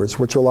fibers,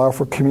 which allow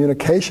for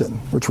communication,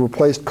 which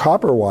replaced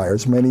copper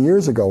wires many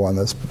years ago on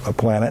this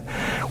planet,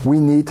 we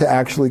need to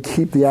actually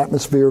keep the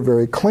atmosphere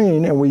very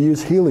clean, and we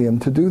use helium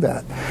to do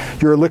that.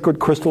 Your liquid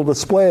crystal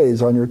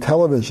displays on your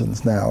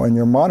televisions now and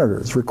your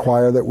monitors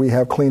require that we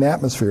have clean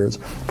atmospheres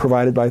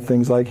provided by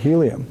things like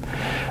helium.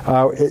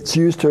 It's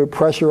used to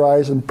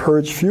pressurize and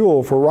purge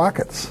fuel for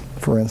rockets,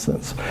 for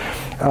instance.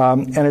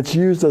 And it's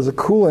used as a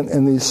coolant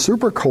in these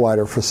super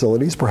collider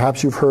facilities.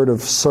 Perhaps you've heard of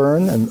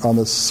CERN and on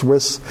the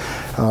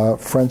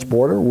Swiss-French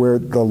border, where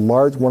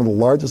one of the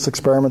largest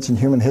experiments in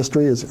human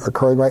history is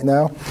occurring right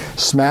now,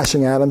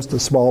 smashing atoms to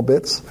small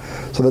bits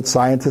so that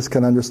scientists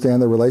can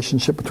understand the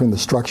relationship between the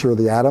structure of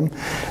the atom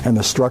and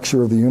the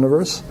structure of the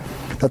universe.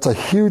 That's a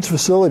huge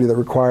facility that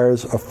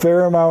requires a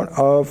fair amount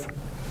of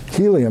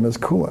helium as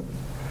coolant.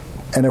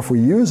 And if we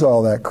use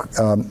all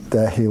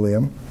that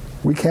helium,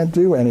 we can't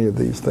do any of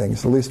these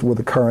things, at least with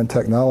the current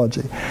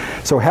technology.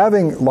 So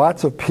having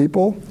lots of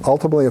people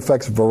ultimately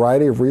affects a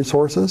variety of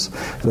resources.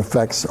 It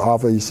affects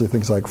obviously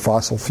things like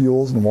fossil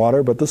fuels and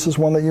water, but this is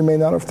one that you may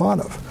not have thought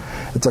of.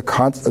 It's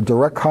a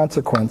direct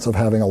consequence of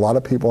having a lot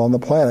of people on the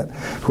planet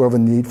who have a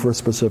need for a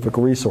specific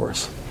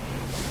resource.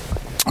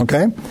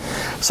 Okay?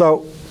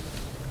 So,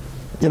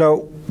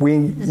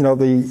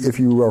 if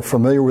you are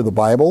familiar with the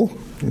Bible,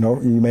 you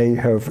may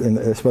have,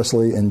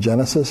 especially in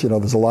Genesis,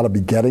 there's a lot of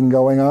begetting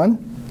going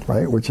on,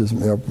 right? Which is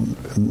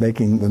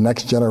making the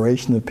next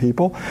generation of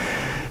people.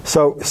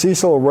 So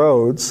Cecil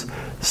Rhodes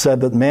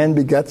said that man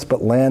begets,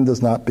 but land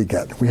does not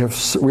beget. We have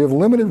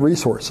limited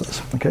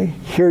resources. Okay,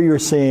 here you're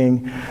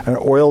seeing an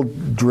oil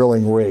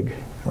drilling rig,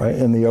 right,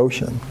 in the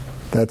ocean.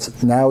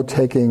 That's now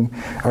taking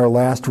our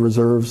last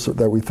reserves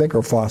that we think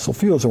are fossil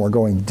fuels, and we're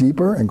going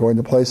deeper and going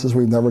to places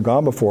we've never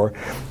gone before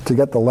to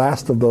get the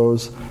last of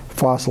those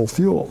fossil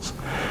fuels.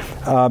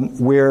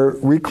 We're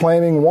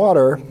reclaiming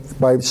water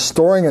by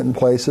storing it in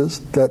places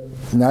that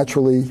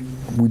naturally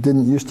we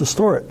didn't used to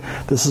store it.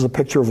 This is a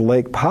picture of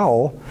Lake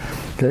Powell,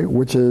 okay,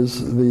 which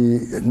is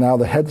now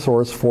the head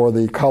source for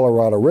the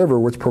Colorado River,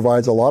 which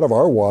provides a lot of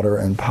our water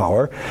and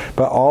power.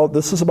 But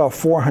this is about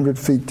 400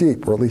 feet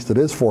deep, or at least it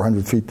is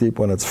 400 feet deep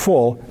when it's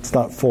full. It's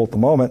not full at the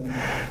moment.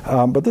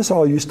 But this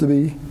all used to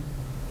be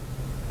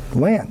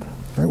land.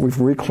 Right? We've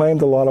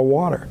reclaimed a lot of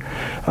water.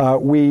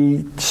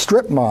 We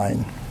strip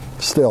mine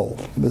still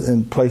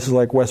in places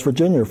like West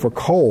Virginia for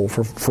coal,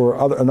 for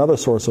another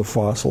source of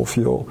fossil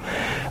fuel.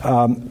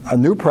 A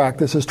new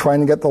practice is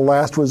trying to get the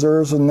last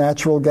reserves of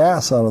natural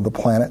gas out of the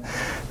planet.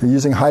 They're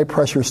using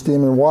high-pressure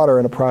steam and water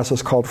in a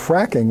process called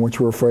fracking, which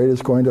we're afraid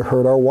is going to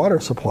hurt our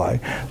water supply.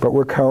 But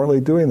we're currently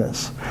doing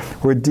this.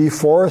 We're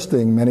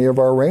deforesting many of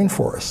our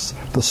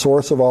rainforests, the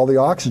source of all the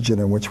oxygen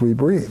in which we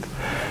breathe.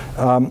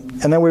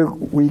 And then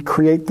we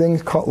create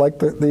things like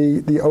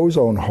the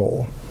ozone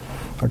hole.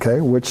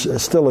 Okay, which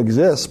still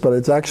exists, but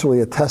it's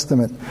actually a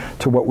testament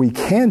to what we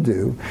can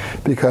do,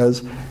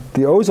 because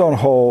the ozone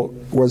hole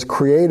was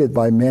created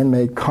by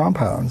man-made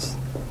compounds,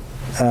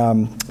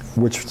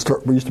 which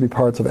used to be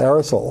parts of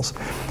aerosols.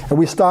 And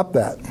we stopped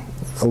that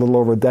a little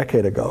over a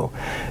decade ago.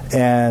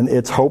 And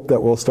it's hoped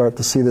that we'll start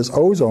to see this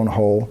ozone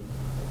hole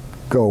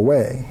go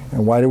away.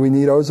 And why do we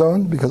need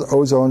ozone? Because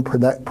ozone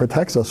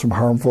protects us from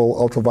harmful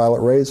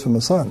ultraviolet rays from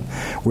the sun.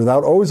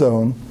 Without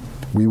ozone,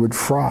 we would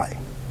fry.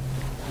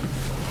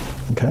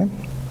 Okay,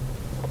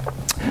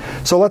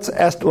 so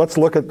let's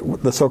look at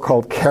the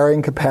so-called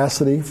carrying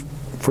capacity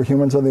for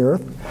humans on the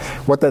Earth.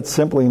 What that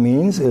simply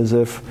means is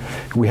if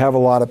we have a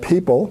lot of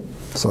people,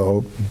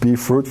 so be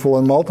fruitful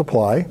and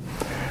multiply,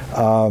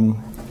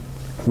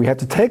 we have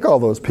to take all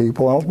those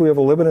people, and we have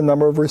a limited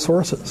number of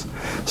resources.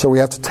 So we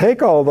have to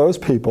take all those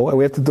people, and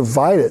we have to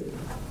divide it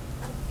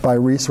by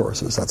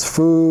resources. That's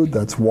food,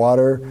 that's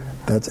water,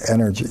 that's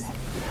energy.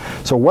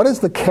 So what is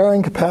the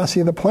carrying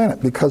capacity of the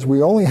planet? Because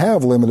we only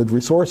have limited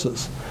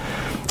resources.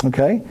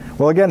 Okay?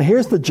 Well, again,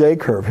 here's the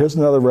J-curve. Here's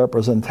another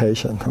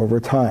representation over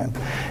time.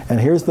 And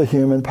here's the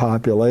human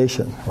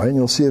population. Right? And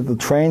you'll see that the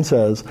train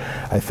says,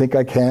 I think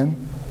I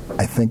can,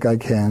 I think I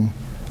can,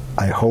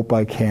 I hope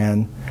I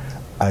can,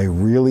 I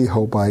really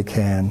hope I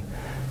can,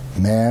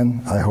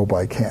 man, I hope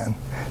I can.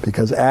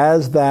 Because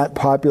as that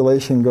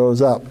population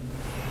goes up,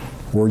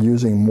 we're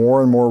using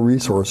more and more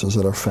resources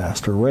at a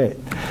faster rate.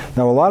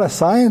 Now, a lot of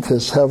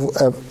scientists have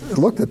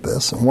looked at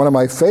this. One of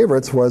my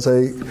favorites was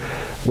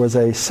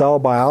a cell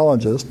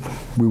biologist.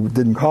 We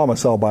didn't call him a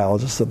cell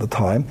biologist at the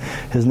time.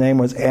 His name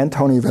was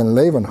Antony van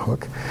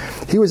Leeuwenhoek.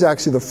 He was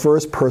actually the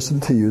first person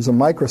to use a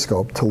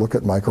microscope to look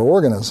at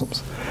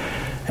microorganisms.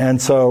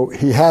 And so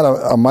he had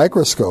a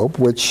microscope,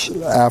 which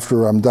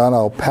after I'm done,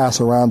 I'll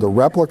pass around a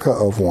replica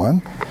of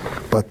one.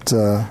 But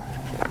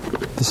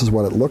this is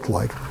what it looked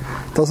like.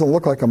 It doesn't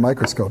look like a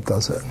microscope,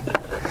 does it?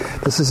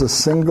 This is a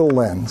single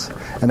lens.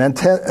 And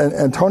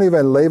Antony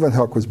van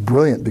Leeuwenhoek was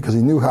brilliant because he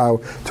knew how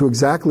to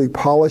exactly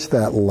polish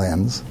that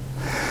lens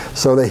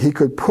so that he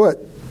could put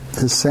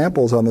his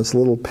samples on this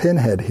little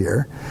pinhead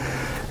here.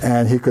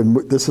 And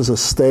this is a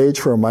stage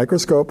for a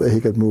microscope that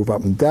he could move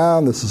up and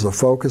down. This is a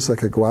focus that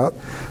could go out,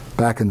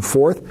 back and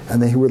forth.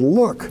 And then he would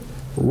look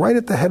right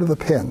at the head of the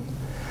pin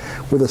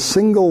with a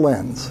single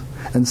lens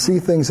and see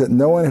things that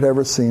no one had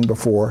ever seen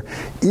before,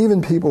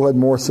 even people who had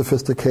more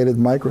sophisticated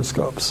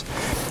microscopes.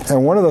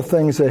 And one of the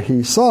things that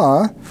he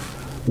saw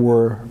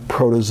were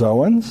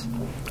protozoans,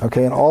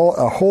 okay, and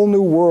a whole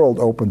new world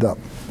opened up.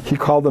 He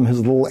called them his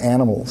little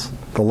animals.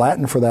 The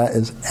Latin for that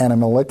is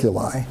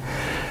animalculae.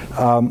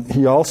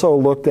 He also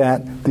looked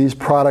at these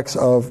products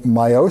of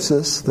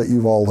meiosis that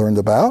you've all learned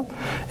about.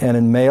 And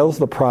in males,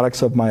 the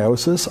products of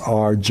meiosis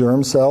are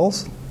germ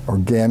cells, or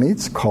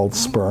gametes, called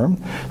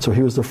sperm. So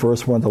he was the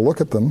first one to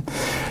look at them.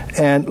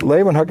 And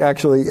Leeuwenhoek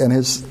actually, and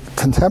his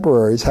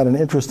contemporaries, had an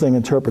interesting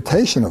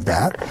interpretation of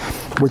that,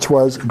 which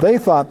was they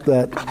thought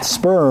that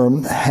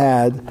sperm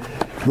had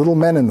little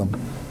men in them.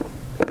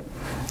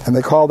 And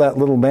they called that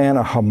little man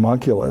a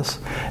homunculus.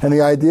 And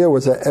the idea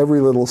was that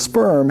every little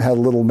sperm had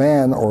a little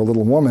man or a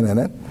little woman in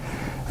it.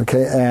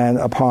 Okay, and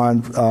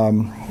upon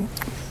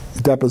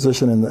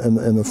deposition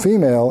in the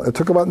female, it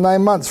took about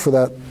 9 months for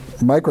that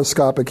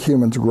microscopic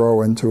human to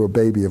grow into a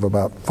baby of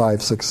about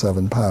 5, 6,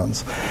 7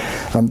 pounds.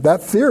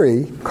 That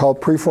theory,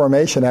 called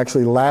preformation,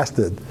 actually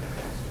lasted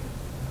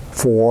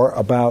for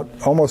about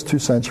almost 2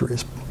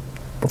 centuries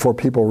before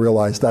people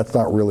realized that's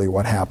not really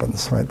what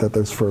happens, right? That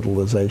there's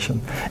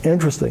fertilization.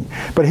 Interesting.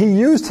 But he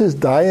used his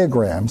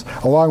diagrams,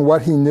 along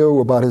what he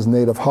knew about his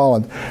native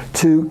Holland,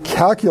 to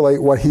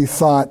calculate what he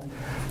thought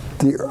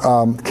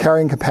the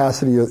carrying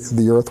capacity of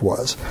the Earth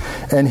was.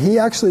 And he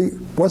actually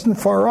wasn't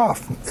far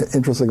off,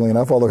 interestingly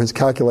enough, although his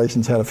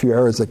calculations had a few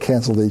errors that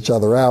canceled each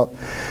other out,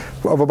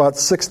 of about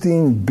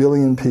 16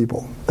 billion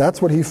people.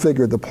 That's what he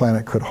figured the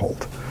planet could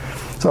hold.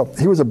 So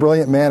he was a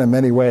brilliant man in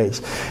many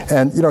ways.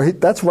 And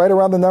that's right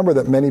around the number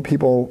that many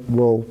people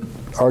will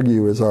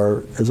argue is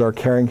our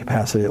carrying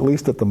capacity, at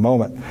least at the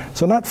moment.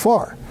 So not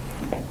far.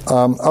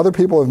 Other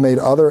people have made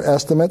other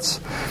estimates.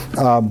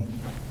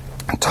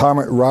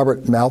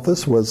 Robert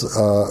Malthus was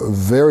a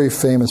very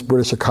famous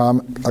British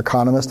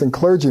economist and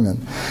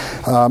clergyman.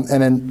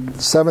 And in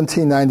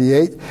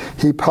 1798,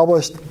 he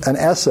published an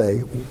essay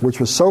which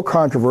was so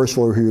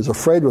controversial, or he was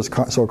afraid was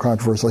so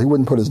controversial, he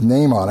wouldn't put his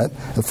name on it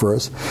at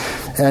first.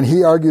 And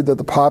he argued that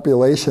the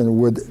population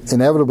would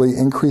inevitably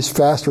increase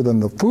faster than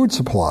the food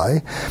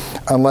supply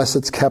unless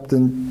it's kept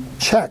in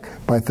check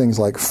by things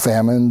like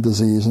famine,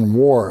 disease, and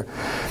war.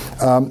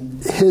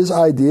 His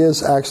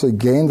ideas actually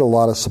gained a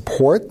lot of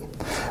support.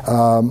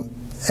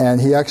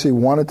 And he actually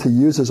wanted to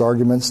use his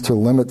arguments to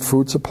limit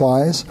food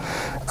supplies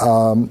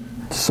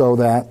so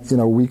that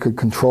we could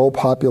control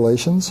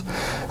populations.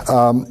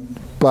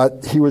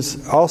 But he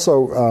was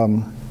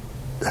also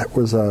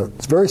was a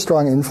very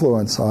strong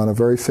influence on a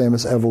very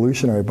famous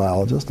evolutionary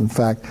biologist. In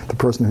fact, the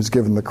person who's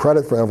given the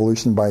credit for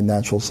evolution by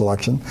natural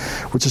selection,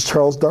 which is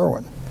Charles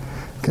Darwin.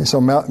 Okay, so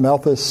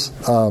Malthus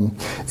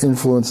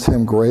influenced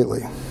him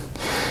greatly.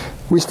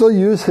 We still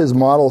use his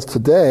models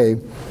today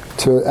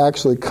to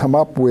actually come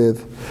up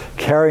with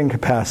carrying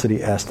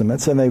capacity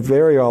estimates, and they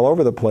vary all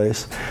over the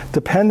place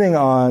depending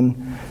on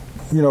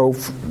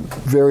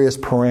various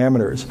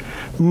parameters.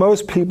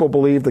 Most people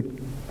believe the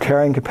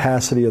carrying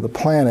capacity of the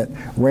planet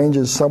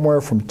ranges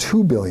somewhere from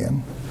 2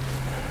 billion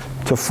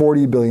to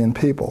 40 billion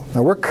people.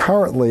 Now, we're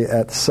currently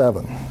at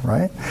 7,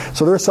 right?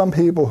 So there are some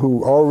people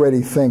who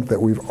already think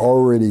that we've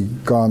already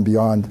gone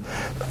beyond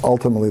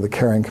ultimately the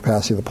carrying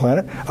capacity of the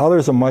planet.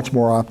 Others are much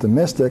more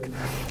optimistic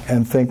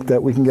and think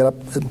that we can get up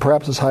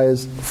perhaps as high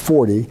as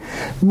 40.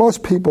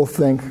 Most people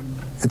think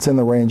it's in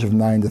the range of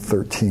 9 to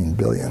 13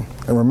 billion.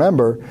 And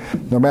remember,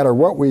 no matter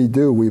what we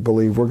do, we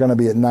believe we're going to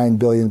be at 9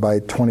 billion by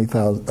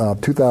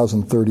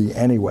 2030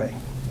 anyway.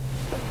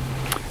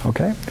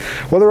 Okay?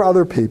 Well, there are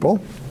other people.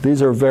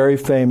 These are very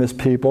famous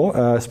people,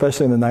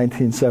 especially in the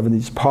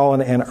 1970s. Paul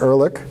and Ann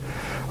Ehrlich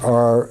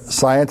are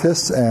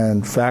scientists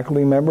and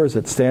faculty members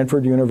at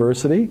Stanford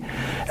University,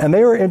 and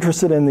they were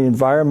interested in the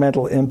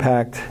environmental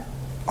impact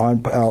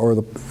on, or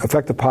the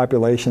effect of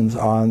populations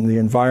on the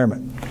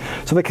environment.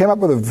 So they came up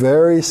with a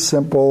very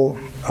simple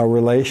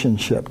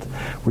relationship,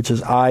 which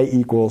is I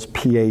equals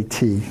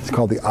PAT. It's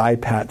called the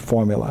IPAT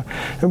formula.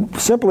 And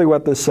simply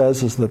what this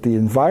says is that the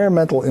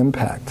environmental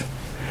impact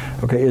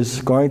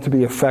is going to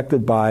be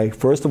affected by,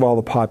 first of all,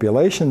 the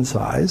population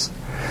size,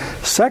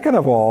 second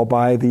of all,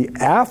 by the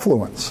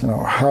affluence,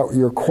 how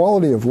your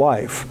quality of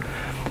life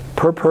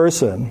per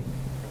person,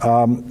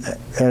 and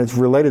it's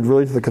related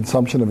really to the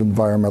consumption of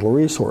environmental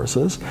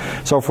resources.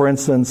 So, for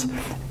instance,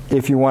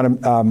 if you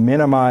want to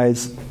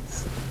minimize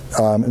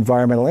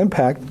environmental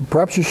impact,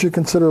 perhaps you should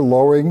consider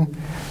lowering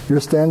your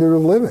standard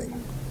of living,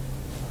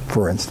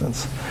 for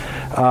instance.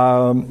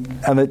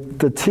 And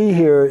the T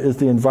here is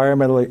the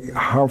environmentally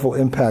harmful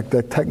impact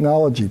that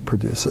technology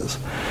produces.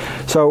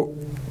 So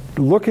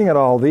looking at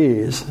all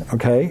these,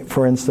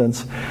 for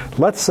instance,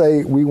 let's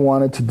say we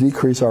wanted to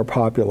decrease our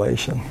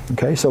population.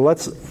 So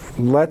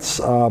let's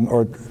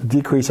or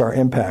decrease our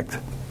impact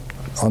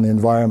on the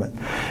environment.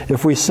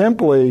 If we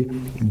simply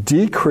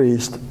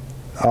decreased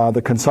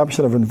the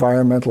consumption of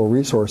environmental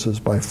resources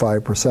by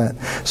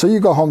 5%. So you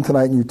go home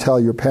tonight and you tell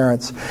your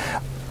parents,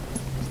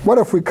 what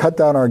if we cut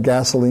down our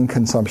gasoline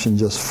consumption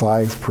just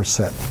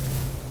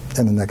 5%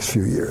 in the next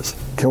few years?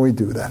 Can we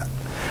do that?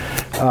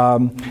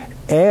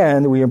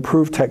 And we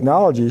improved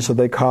technology so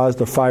they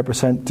caused a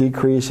 5%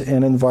 decrease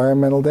in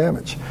environmental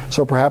damage.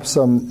 So perhaps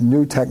some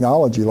new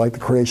technology, like the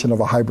creation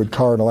of a hybrid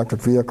car and electric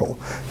vehicle,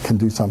 can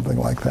do something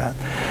like that.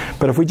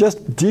 But if we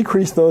just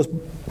decrease those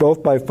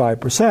both by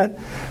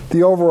 5%,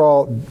 the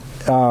overall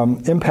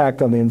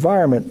impact on the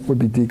environment would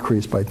be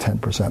decreased by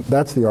 10%.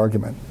 That's the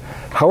argument.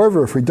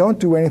 However, if we don't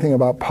do anything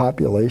about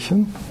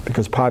population,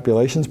 because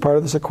population is part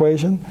of this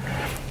equation,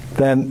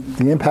 then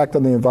the impact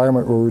on the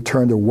environment will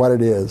return to what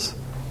it is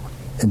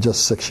in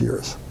just 6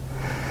 years.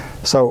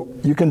 So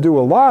you can do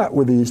a lot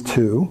with these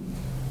two,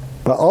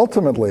 but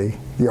ultimately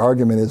the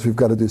argument is we've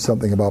got to do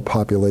something about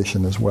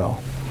population as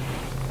well.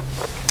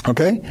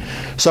 Okay?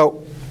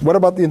 So what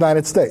about the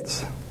United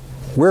States?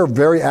 We're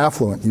very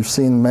affluent. You've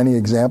seen many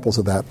examples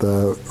of that.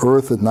 The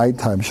Earth at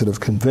nighttime should have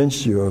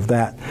convinced you of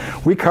that.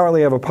 We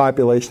currently have a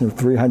population of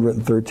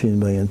 313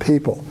 million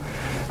people.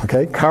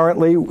 Okay?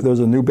 Currently, there's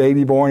a new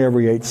baby born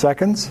every 8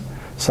 seconds.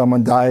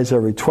 Someone dies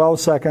every 12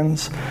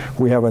 seconds.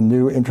 We have a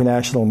new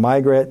international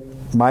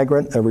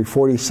migrant every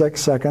 46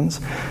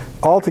 seconds.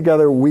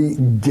 Altogether, we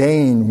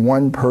gain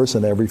one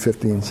person every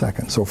 15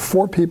 seconds. So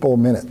 4 people a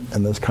minute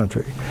in this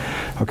country.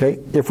 Okay?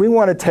 If we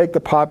want to take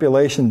the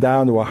population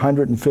down to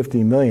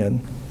 150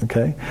 million,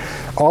 okay,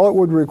 all it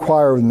would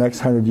require over the next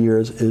 100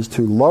 years is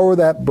to lower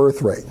that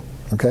birth rate.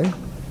 Okay?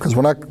 Because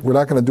we're not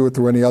going to do it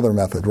through any other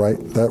method, right?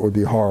 That would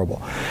be horrible.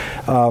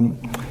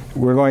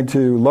 We're going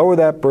to lower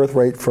that birth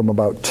rate from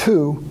about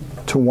 2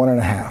 to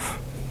 1.5.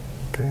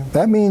 Okay?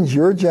 That means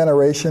your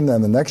generation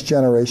and the next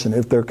generation,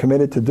 if they're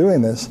committed to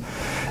doing this,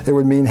 it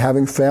would mean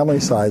having family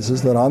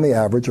sizes that on the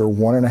average are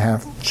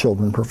 1.5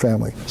 children per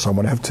family. Some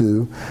would have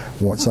 2,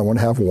 some would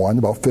have 1,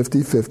 about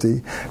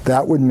 50-50.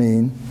 That would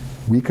mean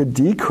we could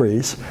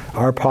decrease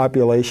our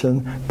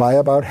population by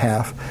about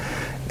half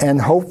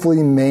and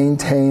hopefully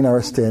maintain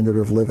our standard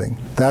of living.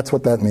 That's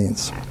what that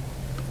means.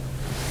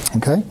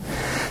 Okay?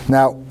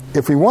 Now,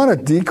 if we want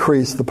to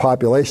decrease the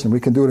population, we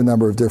can do it a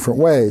number of different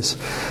ways.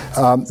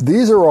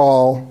 These are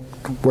all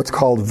what's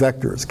called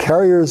vectors,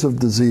 carriers of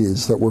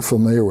disease that we're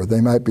familiar with.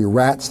 They might be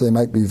rats, they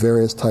might be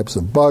various types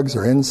of bugs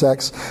or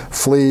insects,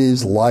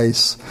 fleas,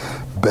 lice,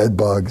 bed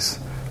bugs,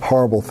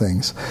 horrible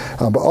things.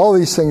 But all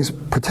these things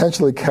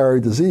potentially carry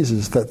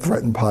diseases that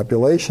threaten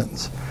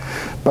populations.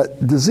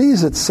 But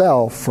disease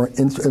itself,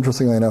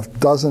 interestingly enough,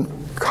 doesn't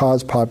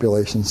cause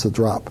populations to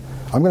drop.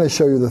 I'm going to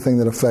show you the thing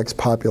that affects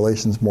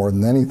populations more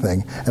than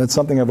anything, and it's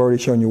something I've already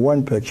shown you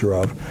one picture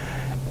of.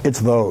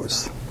 It's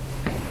those.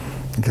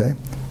 Okay?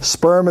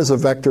 Sperm is a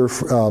vector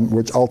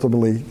which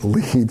ultimately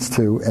leads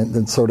to,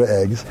 and so do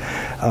eggs,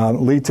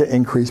 lead to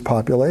increased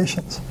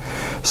populations.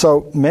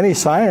 So many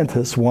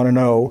scientists want to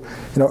know,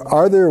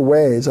 are there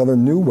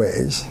new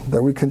ways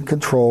that we can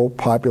control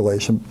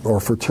population or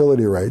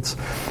fertility rates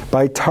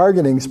by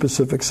targeting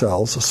specific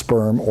cells,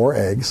 sperm or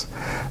eggs,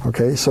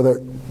 okay, so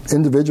that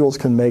individuals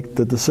can make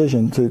the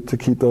decision to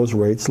keep those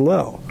rates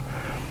low.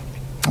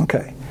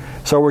 Okay,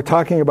 so we're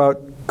talking about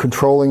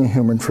controlling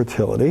human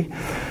fertility.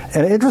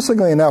 And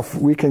interestingly enough,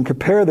 we can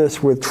compare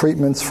this with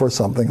treatments for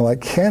something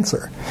like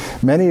cancer.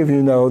 Many of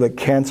you know that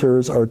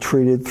cancers are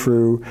treated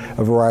through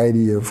a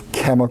variety of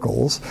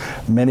chemicals,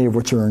 many of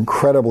which are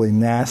incredibly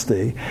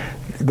nasty.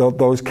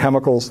 Those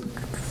chemicals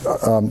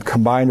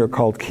combined are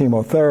called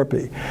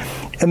chemotherapy.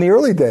 In the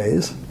early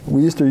days,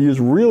 we used to use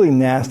really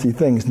nasty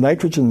things.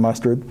 Nitrogen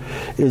mustard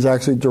is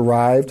actually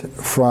derived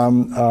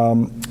from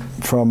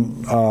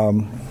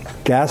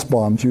gas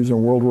bombs used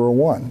in World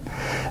War I.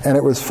 And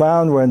it was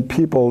found when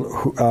people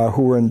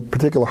who were in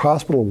particular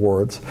hospital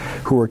wards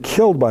who were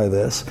killed by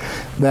this,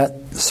 that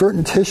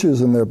certain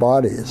tissues in their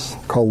bodies,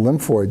 called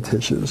lymphoid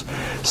tissues,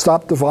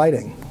 stopped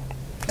dividing.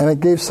 And it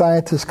gave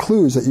scientists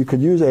clues that you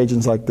could use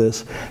agents like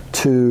this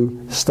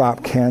to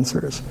stop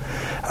cancers.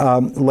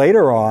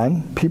 Later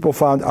on, people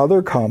found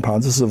other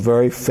compounds. This is a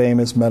very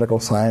famous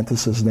medical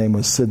scientist. His name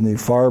was Sidney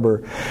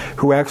Farber,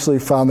 who actually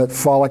found that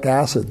folic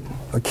acid,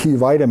 a key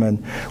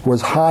vitamin,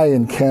 was high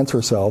in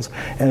cancer cells.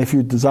 And if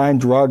you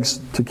designed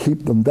drugs to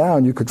keep them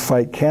down, you could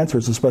fight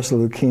cancers,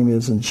 especially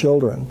leukemias in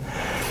children.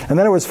 And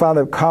then it was found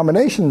that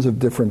combinations of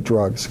different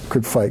drugs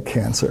could fight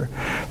cancer.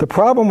 The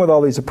problem with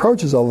all these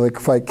approaches, although they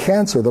fight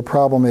cancer, the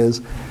problem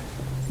is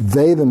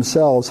they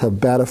themselves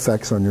have bad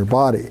effects on your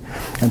body.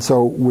 And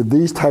so with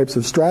these types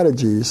of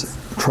strategies,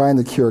 trying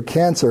to cure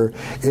cancer,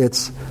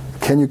 it's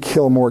can you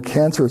kill more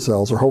cancer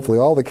cells, or hopefully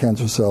all the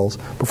cancer cells,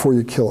 before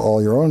you kill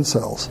all your own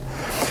cells?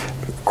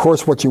 Of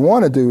course, what you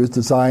want to do is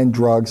design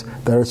drugs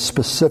that are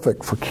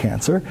specific for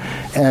cancer.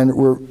 And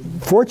we're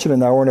fortunate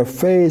now, we're in a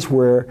phase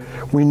where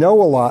we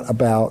know a lot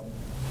about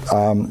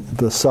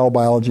the cell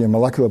biology and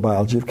molecular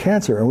biology of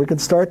cancer. And we can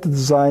start to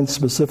design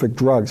specific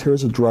drugs.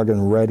 Here's a drug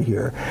in red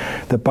here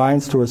that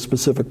binds to a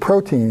specific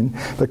protein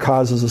that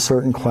causes a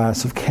certain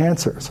class of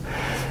cancers.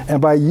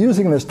 And by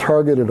using this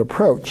targeted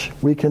approach,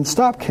 we can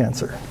stop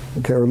cancer.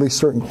 Okay, or at least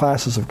certain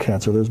classes of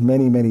cancer. There's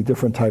many, many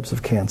different types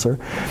of cancer.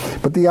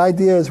 But the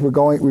idea is we've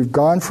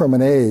gone from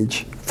an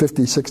age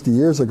 50, 60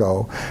 years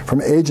ago,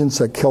 from agents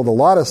that killed a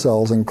lot of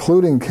cells,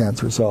 including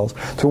cancer cells,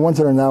 to ones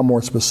that are now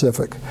more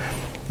specific.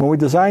 When we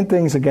design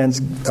things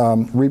against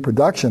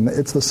reproduction,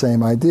 it's the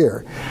same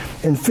idea.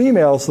 In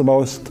females, the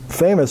most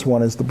famous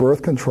one is the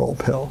birth control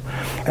pill.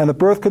 And the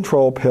birth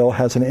control pill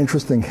has an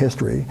interesting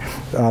history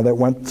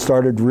that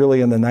started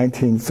really in the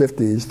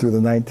 1950s through the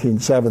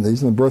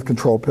 1970s. And the birth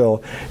control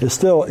pill is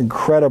still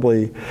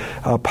incredibly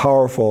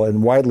powerful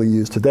and widely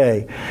used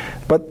today.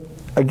 But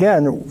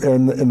again,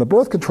 in the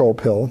birth control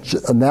pill,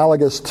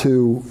 analogous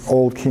to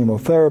old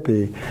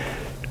chemotherapy,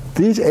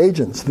 these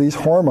agents, these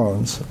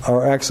hormones,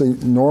 are actually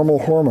normal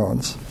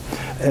hormones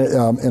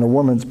in a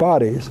woman's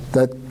body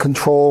that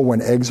control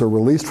when eggs are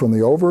released from the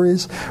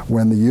ovaries,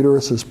 when the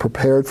uterus is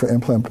prepared for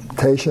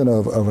implantation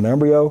of an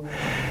embryo.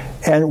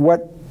 And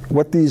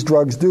what these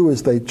drugs do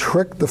is they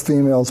trick the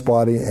female's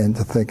body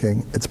into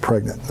thinking it's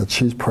pregnant, that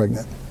she's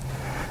pregnant.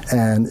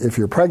 And if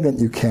you're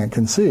pregnant, you can't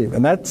conceive.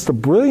 And that's the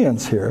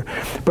brilliance here.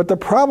 But the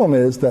problem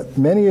is that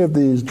many of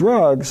these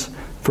drugs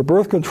for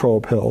birth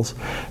control pills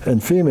in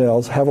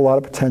females have a lot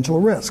of potential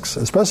risks,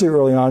 especially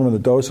early on when the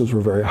doses were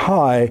very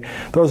high.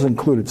 Those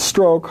included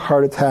stroke,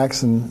 heart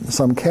attacks, and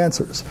some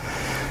cancers.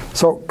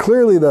 So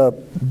clearly the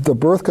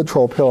birth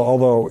control pill,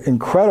 although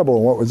incredible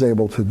in what it was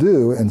able to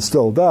do and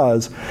still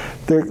does,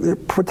 there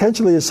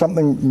potentially is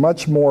something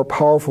much more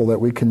powerful that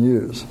we can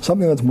use,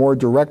 something that's more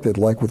directed,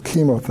 like with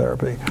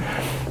chemotherapy.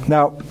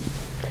 Now,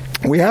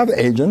 we have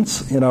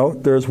agents,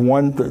 there's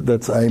one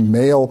that's a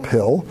male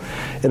pill.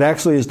 It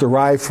actually is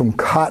derived from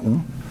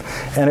cotton,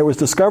 and it was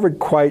discovered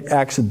quite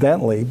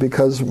accidentally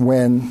because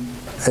when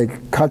a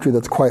country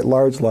that's quite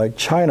large like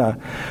China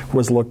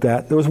was looked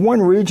at, there was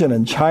one region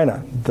in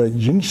China, the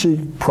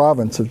Jiangxi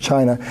province of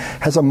China,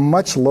 has a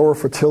much lower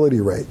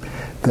fertility rate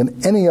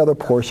than any other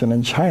portion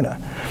in China.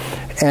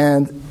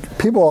 And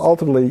people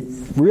ultimately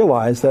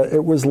realized that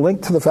it was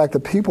linked to the fact that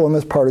people in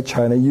this part of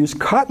China use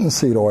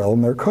cottonseed oil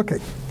in their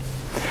cooking.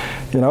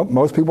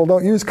 Most people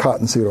don't use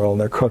cottonseed oil in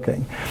their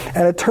cooking.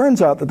 And it turns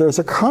out that there's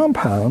a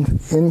compound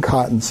in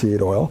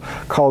cottonseed oil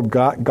called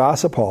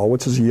gossypol,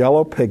 which is a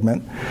yellow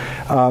pigment,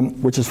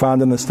 which is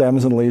found in the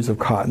stems and leaves of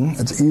cotton.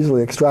 It's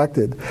easily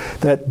extracted,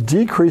 that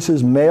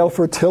decreases male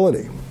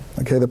fertility,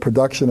 the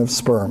production of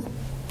sperm,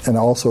 and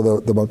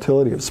also the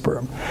motility of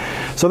sperm.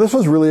 So this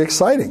was really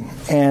exciting.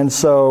 And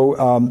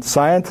so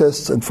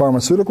scientists and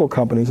pharmaceutical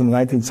companies in the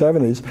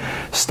 1970s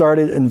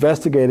started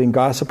investigating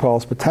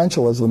gossypol's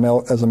potential as a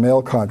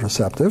male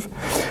contraceptive.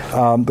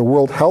 The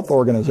World Health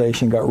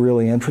Organization got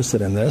really interested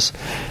in this.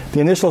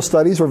 The initial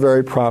studies were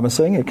very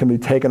promising. It can be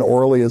taken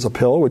orally as a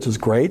pill, which is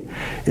great.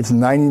 It's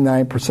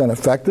 99%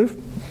 effective.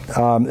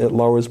 It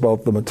lowers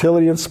both the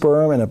motility of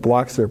sperm and it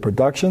blocks their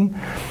production.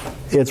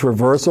 It's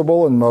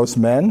reversible in most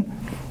men.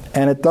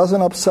 And it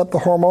doesn't upset the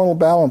hormonal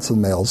balance in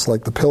males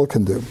like the pill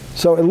can do.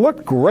 So it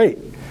looked great.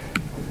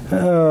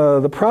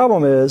 The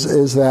problem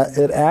is that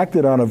it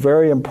acted on a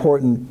very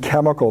important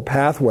chemical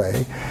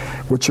pathway,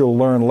 which you'll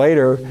learn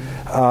later,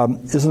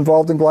 is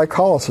involved in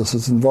glycolysis.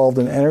 It's involved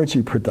in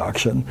energy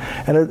production.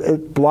 And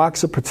it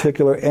blocks a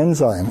particular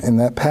enzyme in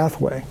that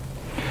pathway.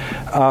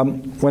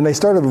 When they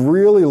started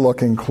really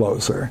looking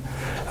closer,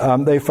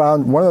 they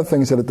found one of the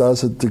things that it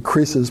does, it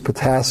decreases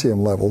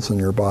potassium levels in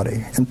your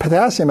body. And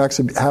potassium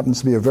actually happens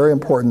to be a very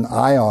important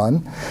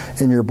ion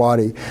in your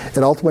body. It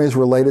ultimately is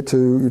related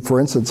to, for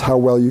instance, how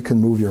well you can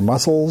move your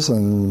muscles,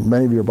 and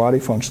many of your body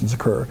functions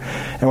occur.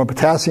 And when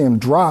potassium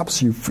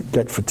drops, you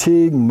get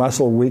fatigue,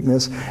 muscle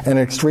weakness, and in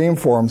extreme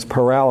forms,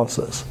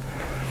 paralysis.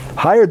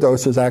 Higher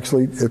doses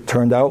actually, it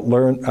turned out,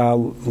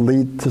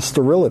 lead to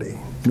sterility,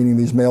 meaning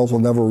these males will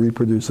never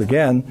reproduce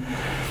again.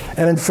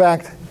 And in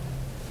fact,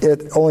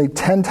 only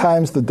 10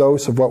 times the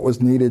dose of what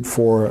was needed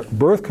for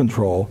birth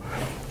control,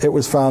 it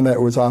was found that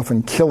it was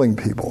often killing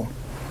people.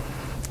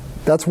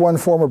 That's one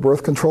form of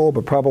birth control,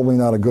 but probably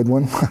not a good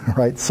one,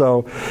 right?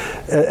 So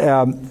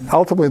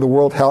ultimately, the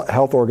World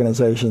Health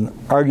Organization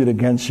argued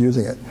against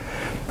using it.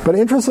 But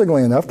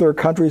interestingly enough, there are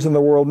countries in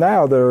the world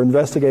now that are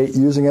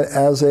investigating using it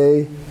as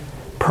a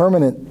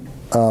permanent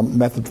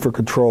method for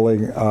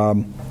controlling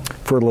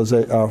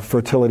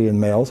fertility in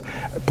males.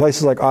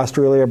 Places like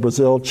Australia,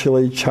 Brazil,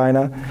 Chile,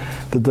 China,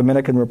 the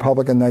Dominican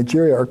Republic, and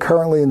Nigeria are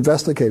currently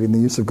investigating the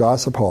use of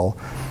gossypol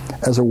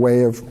as a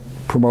way of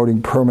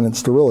promoting permanent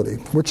sterility,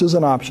 which is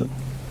an option.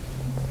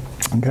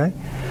 Okay?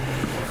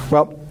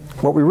 Well,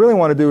 what we really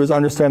want to do is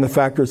understand the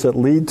factors that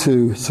lead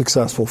to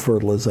successful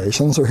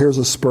fertilization. So here's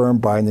a sperm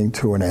binding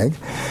to an egg,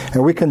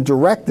 and we can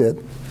direct it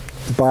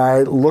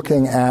by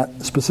looking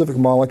at specific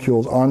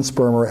molecules on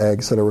sperm or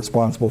eggs that are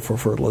responsible for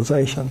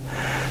fertilization.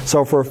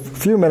 So for a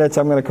few minutes,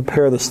 I'm going to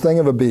compare the sting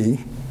of a bee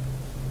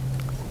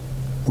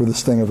with the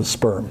sting of a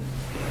sperm.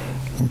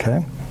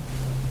 Okay?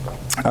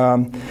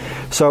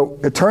 So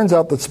it turns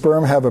out that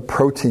sperm have a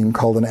protein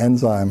called an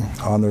enzyme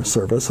on their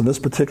surface, and this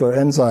particular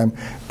enzyme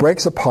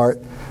breaks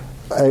apart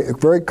a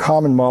very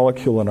common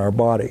molecule in our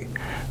body.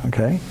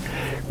 Okay,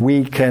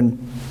 we can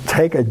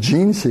take a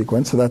gene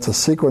sequence, so that's a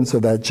sequence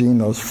of that gene.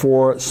 Those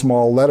 4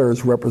 small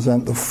letters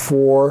represent the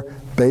 4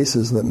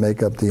 bases that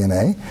make up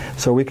DNA.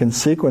 So we can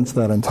sequence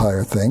that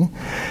entire thing.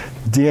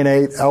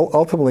 DNA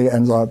ultimately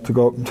ends up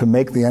to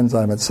make the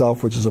enzyme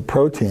itself, which is a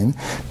protein.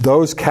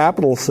 Those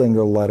capital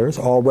single letters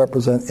all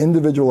represent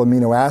individual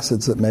amino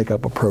acids that make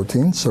up a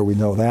protein, so we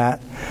know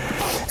that.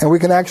 And we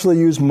can actually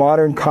use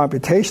modern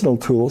computational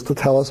tools to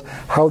tell us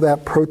how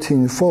that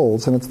protein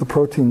folds, and it's the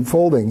protein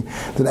folding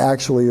that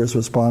actually is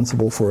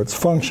responsible for its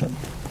function.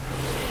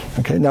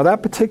 Okay, now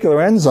that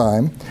particular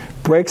enzyme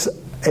breaks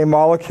a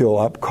molecule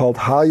up called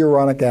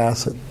hyaluronic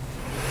acid.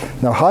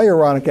 Now,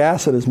 hyaluronic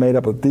acid is made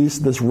up of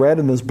this red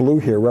and this blue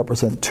here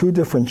represent 2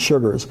 different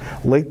sugars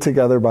linked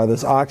together by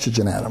this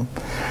oxygen atom.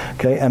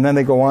 Okay, and then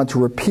they go on to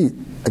repeat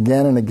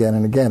again and again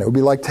and again. It would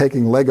be like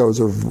taking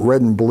Legos of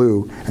red and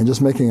blue and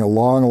just making a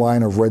long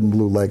line of red and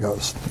blue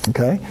Legos.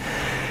 Okay,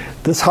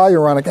 this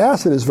hyaluronic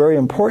acid is very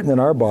important in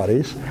our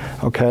bodies.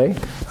 Okay,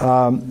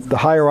 the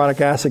hyaluronic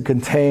acid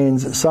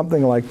contains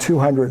something like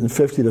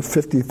 250 to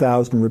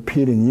 50,000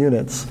 repeating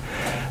units.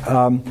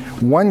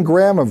 1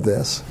 gram of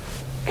this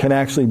can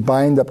actually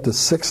bind up to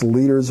 6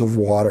 liters of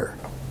water.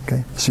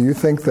 Okay, so you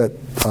think that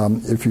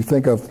if you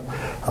think of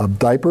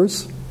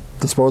diapers,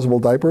 disposable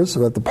diapers,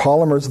 that the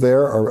polymers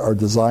there are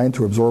designed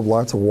to absorb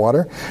lots of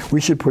water, we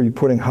should be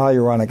putting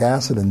hyaluronic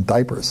acid in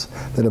diapers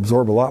that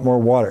absorb a lot more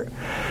water.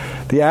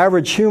 The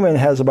average human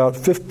has about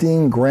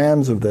 15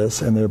 grams of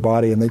this in their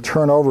body, and they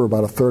turn over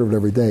about 1/3 of it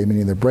every day,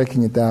 meaning they're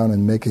breaking it down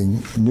and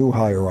making new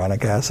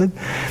hyaluronic acid.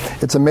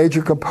 It's a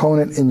major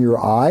component in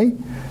your eye,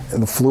 in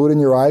the fluid in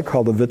your eye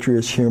called the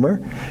vitreous humor.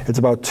 It's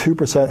about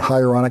 2%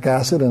 hyaluronic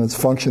acid, and its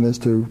function is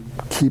to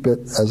keep it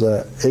as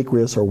an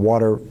aqueous or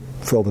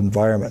water-filled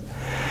environment.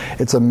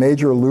 It's a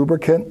major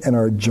lubricant in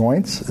our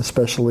joints,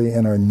 especially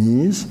in our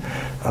knees,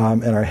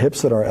 in our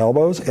hips and our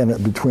elbows,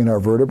 and between our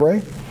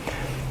vertebrae.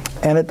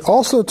 And it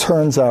also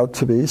turns out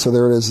to be, so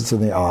there it is, it's in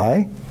the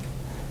eye,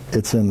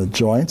 it's in the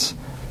joints,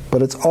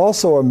 but it's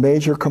also a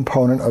major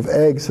component of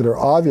eggs that are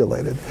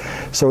ovulated.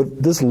 So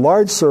this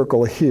large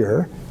circle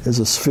here is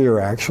a sphere,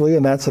 actually,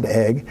 and that's an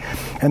egg.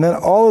 And then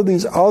all of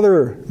these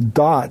other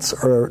dots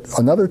are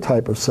another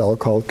type of cell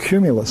called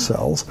cumulus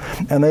cells,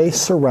 and they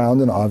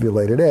surround an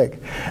ovulated egg.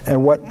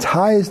 And what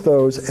ties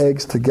those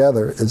eggs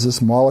together is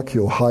this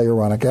molecule,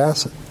 hyaluronic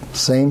acid.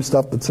 Same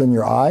stuff that's in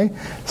your eye,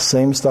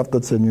 same stuff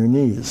that's in your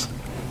knees.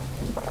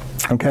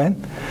 Okay?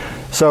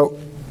 So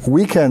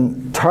we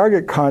can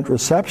target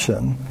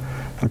contraception,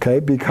 okay,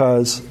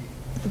 because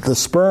the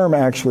sperm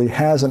actually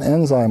has an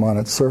enzyme on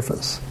its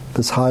surface,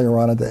 this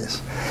hyaluronidase.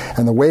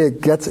 And the way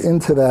it gets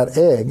into that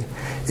egg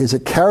is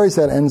it carries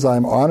that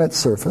enzyme on its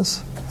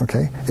surface.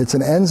 Okay? It's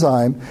an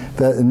enzyme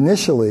that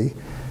initially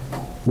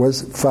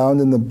was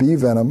found in the bee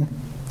venom.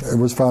 It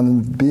was found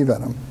in bee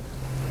venom.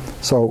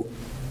 So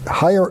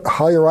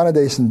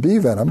hyaluronidase in bee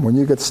venom, when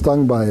you get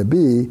stung by a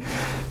bee,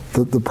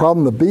 the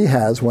problem the bee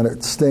has when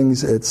it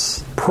stings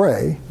its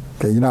prey,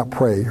 okay, you're not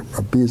prey,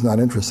 a bee is not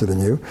interested in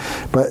you,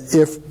 but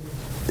if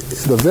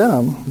the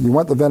venom, you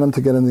want the venom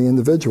to get in the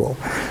individual.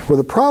 Well,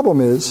 the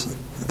problem is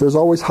there's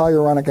always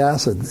hyaluronic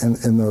acid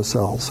in those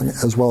cells,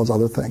 as well as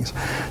other things.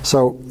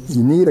 So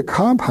you need a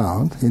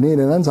compound, you need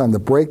an enzyme to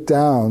break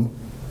down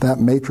that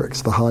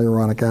matrix, the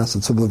hyaluronic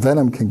acid, so the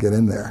venom can get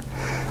in there.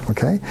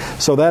 Okay?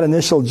 So that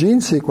initial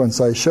gene sequence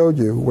I showed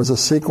you was a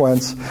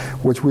sequence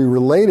which we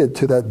related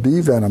to that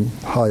bee venom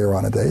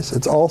hyaluronidase.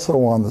 It's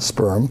also on the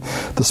sperm.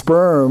 The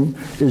sperm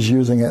is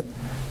using it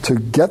to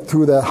get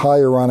through that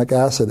hyaluronic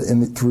acid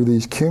through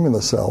these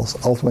cumulus cells,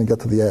 ultimately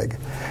get to the egg.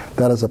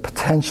 That is a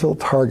potential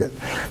target.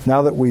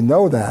 Now that we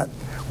know that,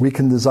 we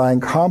can design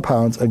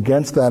compounds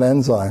against that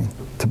enzyme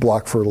to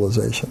block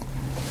fertilization.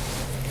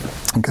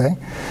 Okay?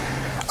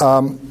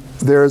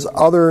 There's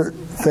other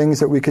things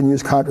that we can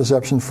use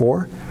contraception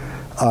for.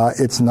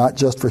 It's not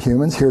just for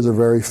humans. Here's a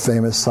very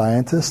famous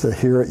scientist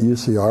here at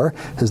UCR.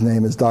 His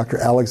name is Dr.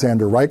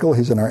 Alexander Reichel.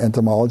 He's in our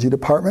entomology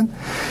department.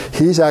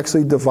 He's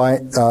actually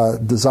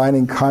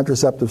designing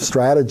contraceptive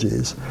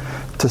strategies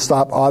to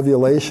stop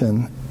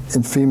ovulation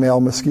in female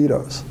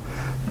mosquitoes,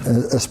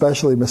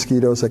 especially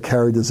mosquitoes that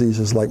carry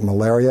diseases like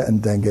malaria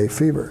and dengue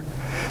fever.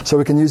 So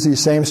we can use these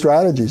same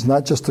strategies,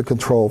 not just to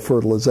control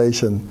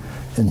fertilization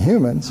in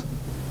humans,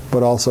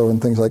 but also in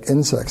things like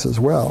insects as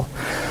well.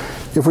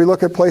 If we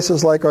look at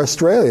places like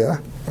Australia,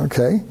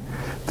 okay,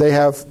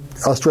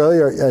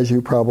 Australia, as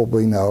you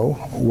probably know,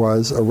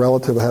 had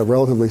a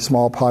relatively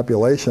small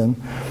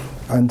population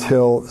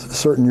until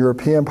certain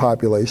European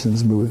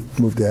populations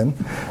moved in,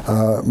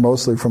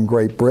 mostly from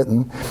Great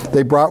Britain.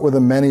 They brought with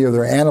them many of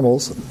their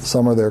animals,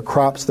 some of their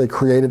crops. They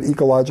created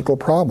ecological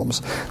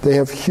problems. They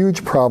have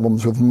huge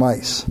problems with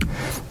mice.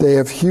 They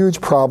have huge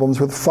problems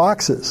with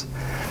foxes.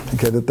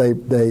 Okay, that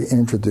they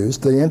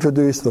introduced. They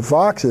introduced the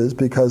foxes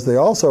because they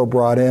also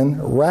brought in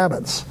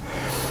rabbits.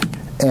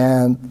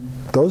 And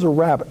Those are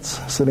rabbits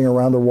sitting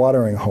around a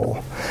watering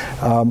hole.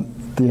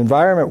 The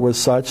environment was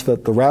such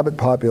that the rabbit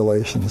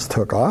populations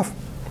took off.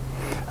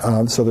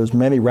 So there's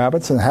many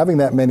rabbits, and having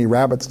that many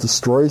rabbits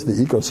destroys the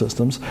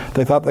ecosystems.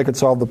 They thought they could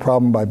solve the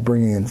problem by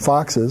bringing in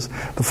foxes.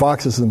 The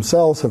foxes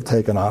themselves have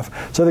taken off,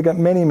 so they got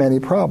many, many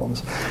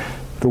problems.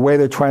 The way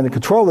they're trying to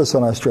control this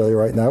in Australia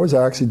right now is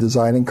actually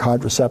designing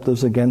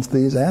contraceptives against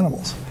these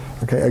animals.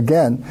 Okay,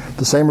 again,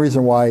 the same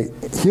reason why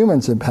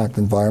humans impact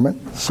the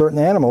environment, certain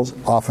animals,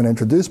 often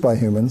introduced by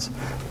humans,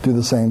 do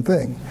the same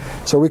thing.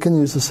 So we can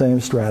use the same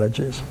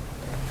strategies.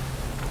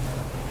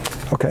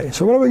 Okay,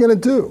 so what are we going to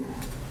do?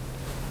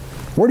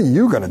 What are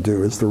you going to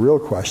do is the real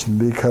question,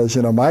 because,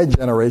 my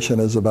generation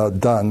is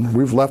about done.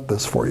 We've left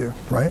this for you,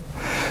 right?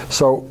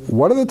 So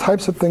what are the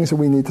types of things that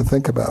we need to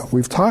think about?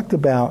 We've talked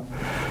about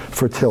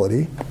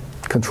fertility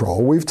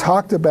control. We've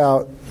talked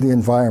about the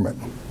environment.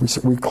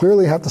 We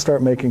clearly have to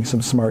start making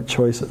some smart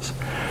choices.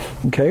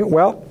 Okay,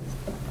 well,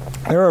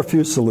 there are a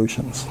few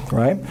solutions,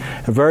 right?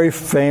 A very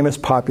famous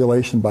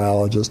population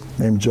biologist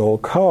named Joel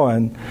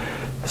Cohen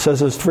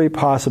says there's 3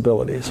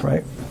 possibilities,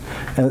 right?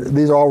 And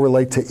these all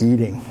relate to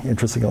eating,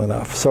 interestingly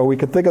enough. So we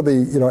could think of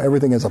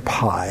everything as a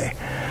pie,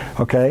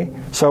 okay?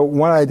 So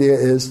one idea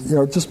is,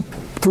 just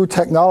through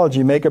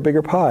technology, make a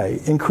bigger pie.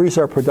 Increase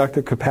our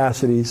productive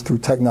capacities through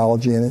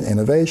technology and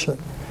innovation,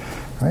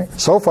 right?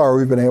 So far,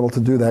 we've been able to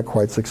do that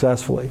quite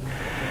successfully.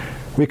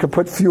 We could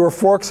put fewer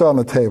forks on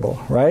the table,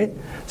 right?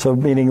 So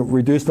meaning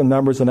reduce the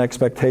numbers and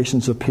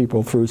expectations of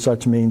people through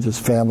such means as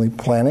family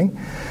planning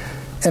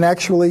and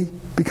actually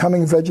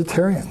becoming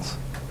vegetarians.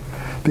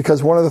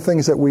 Because one of the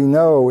things that we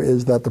know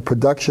is that the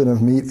production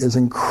of meat is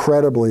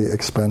incredibly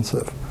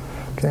expensive.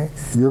 Okay?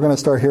 You're going to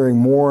start hearing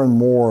more and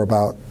more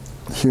about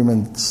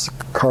human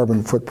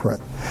carbon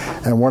footprint.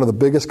 And one of the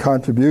biggest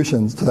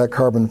contributions to that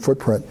carbon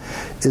footprint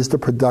is the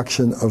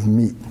production of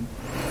meat.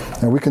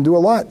 And we can do a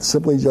lot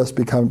simply just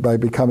by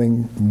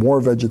becoming more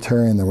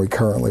vegetarian than we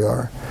currently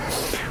are.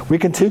 We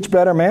can teach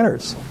better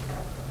manners.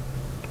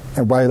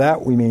 And by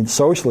that we mean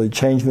socially,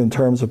 changing in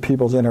terms of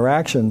people's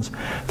interactions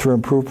through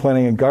improved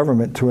planning and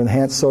government to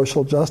enhance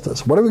social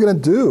justice. What are we going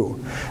to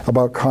do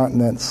about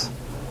continents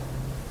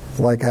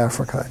like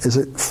Africa? Is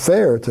it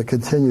fair to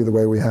continue the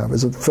way we have?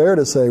 Is it fair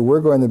to say we're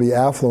going to be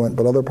affluent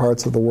but other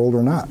parts of the world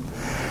are not?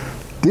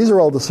 These are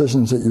all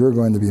decisions that you're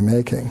going to be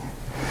making.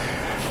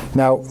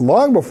 Now,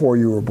 long before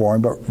you were born,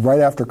 but right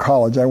after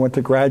college, I went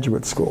to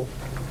graduate school.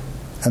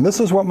 And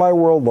this is what my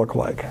world looked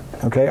like.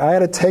 Okay, I had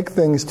to take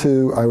things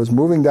I was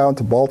moving down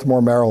to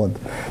Baltimore, Maryland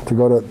to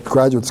go to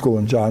graduate school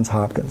in Johns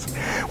Hopkins.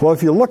 Well,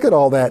 if you look at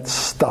all that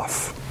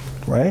stuff,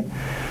 right,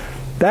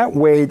 that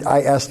weighed,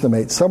 I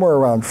estimate, somewhere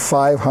around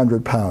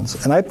 500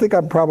 pounds. And I think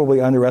I'm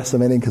probably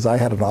underestimating because I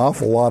had an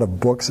awful lot of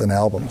books and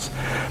albums.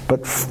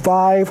 But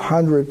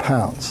 500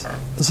 pounds.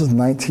 This is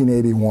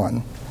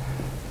 1981.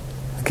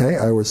 Okay,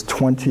 I was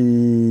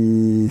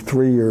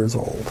 23 years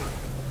old.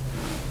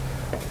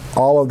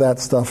 All of that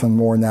stuff and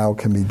more now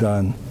can be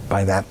done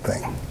by that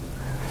thing,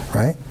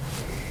 right?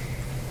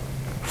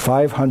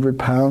 500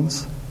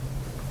 pounds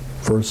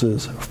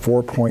versus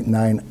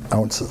 4.9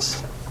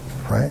 ounces,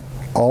 right?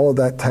 All of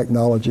that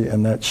technology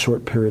in that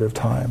short period of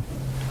time.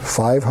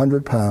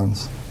 500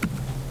 pounds,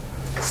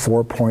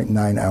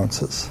 4.9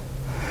 ounces.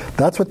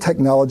 That's what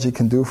technology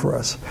can do for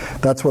us.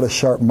 That's what a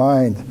sharp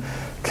mind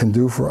can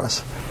do for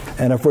us.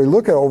 And if we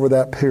look at over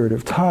that period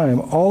of time,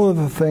 all of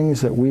the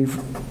things that we've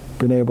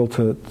been able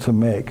to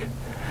make,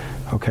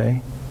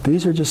 okay,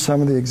 these are just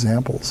some of the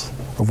examples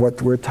of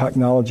where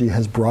technology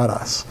has brought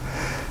us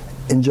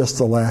in just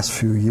the last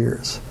few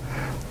years.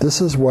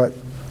 This is what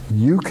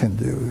you can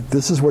do.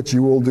 This is what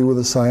you will do with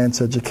a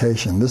science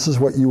education. This is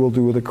what you will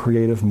do with a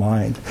creative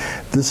mind.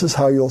 This is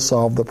how you'll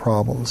solve the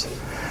problems.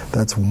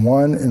 That's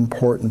one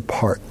important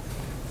part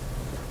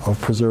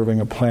of preserving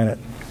a planet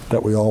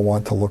that we all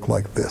want to look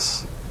like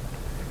this.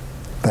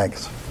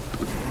 Thanks.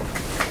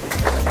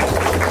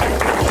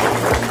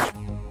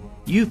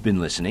 You've been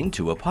listening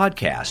to a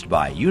podcast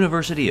by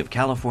University of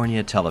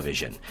California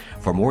Television.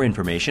 For more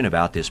information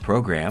about this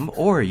program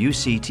or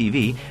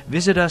UCTV,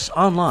 visit us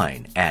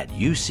online at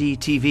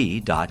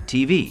uctv.tv.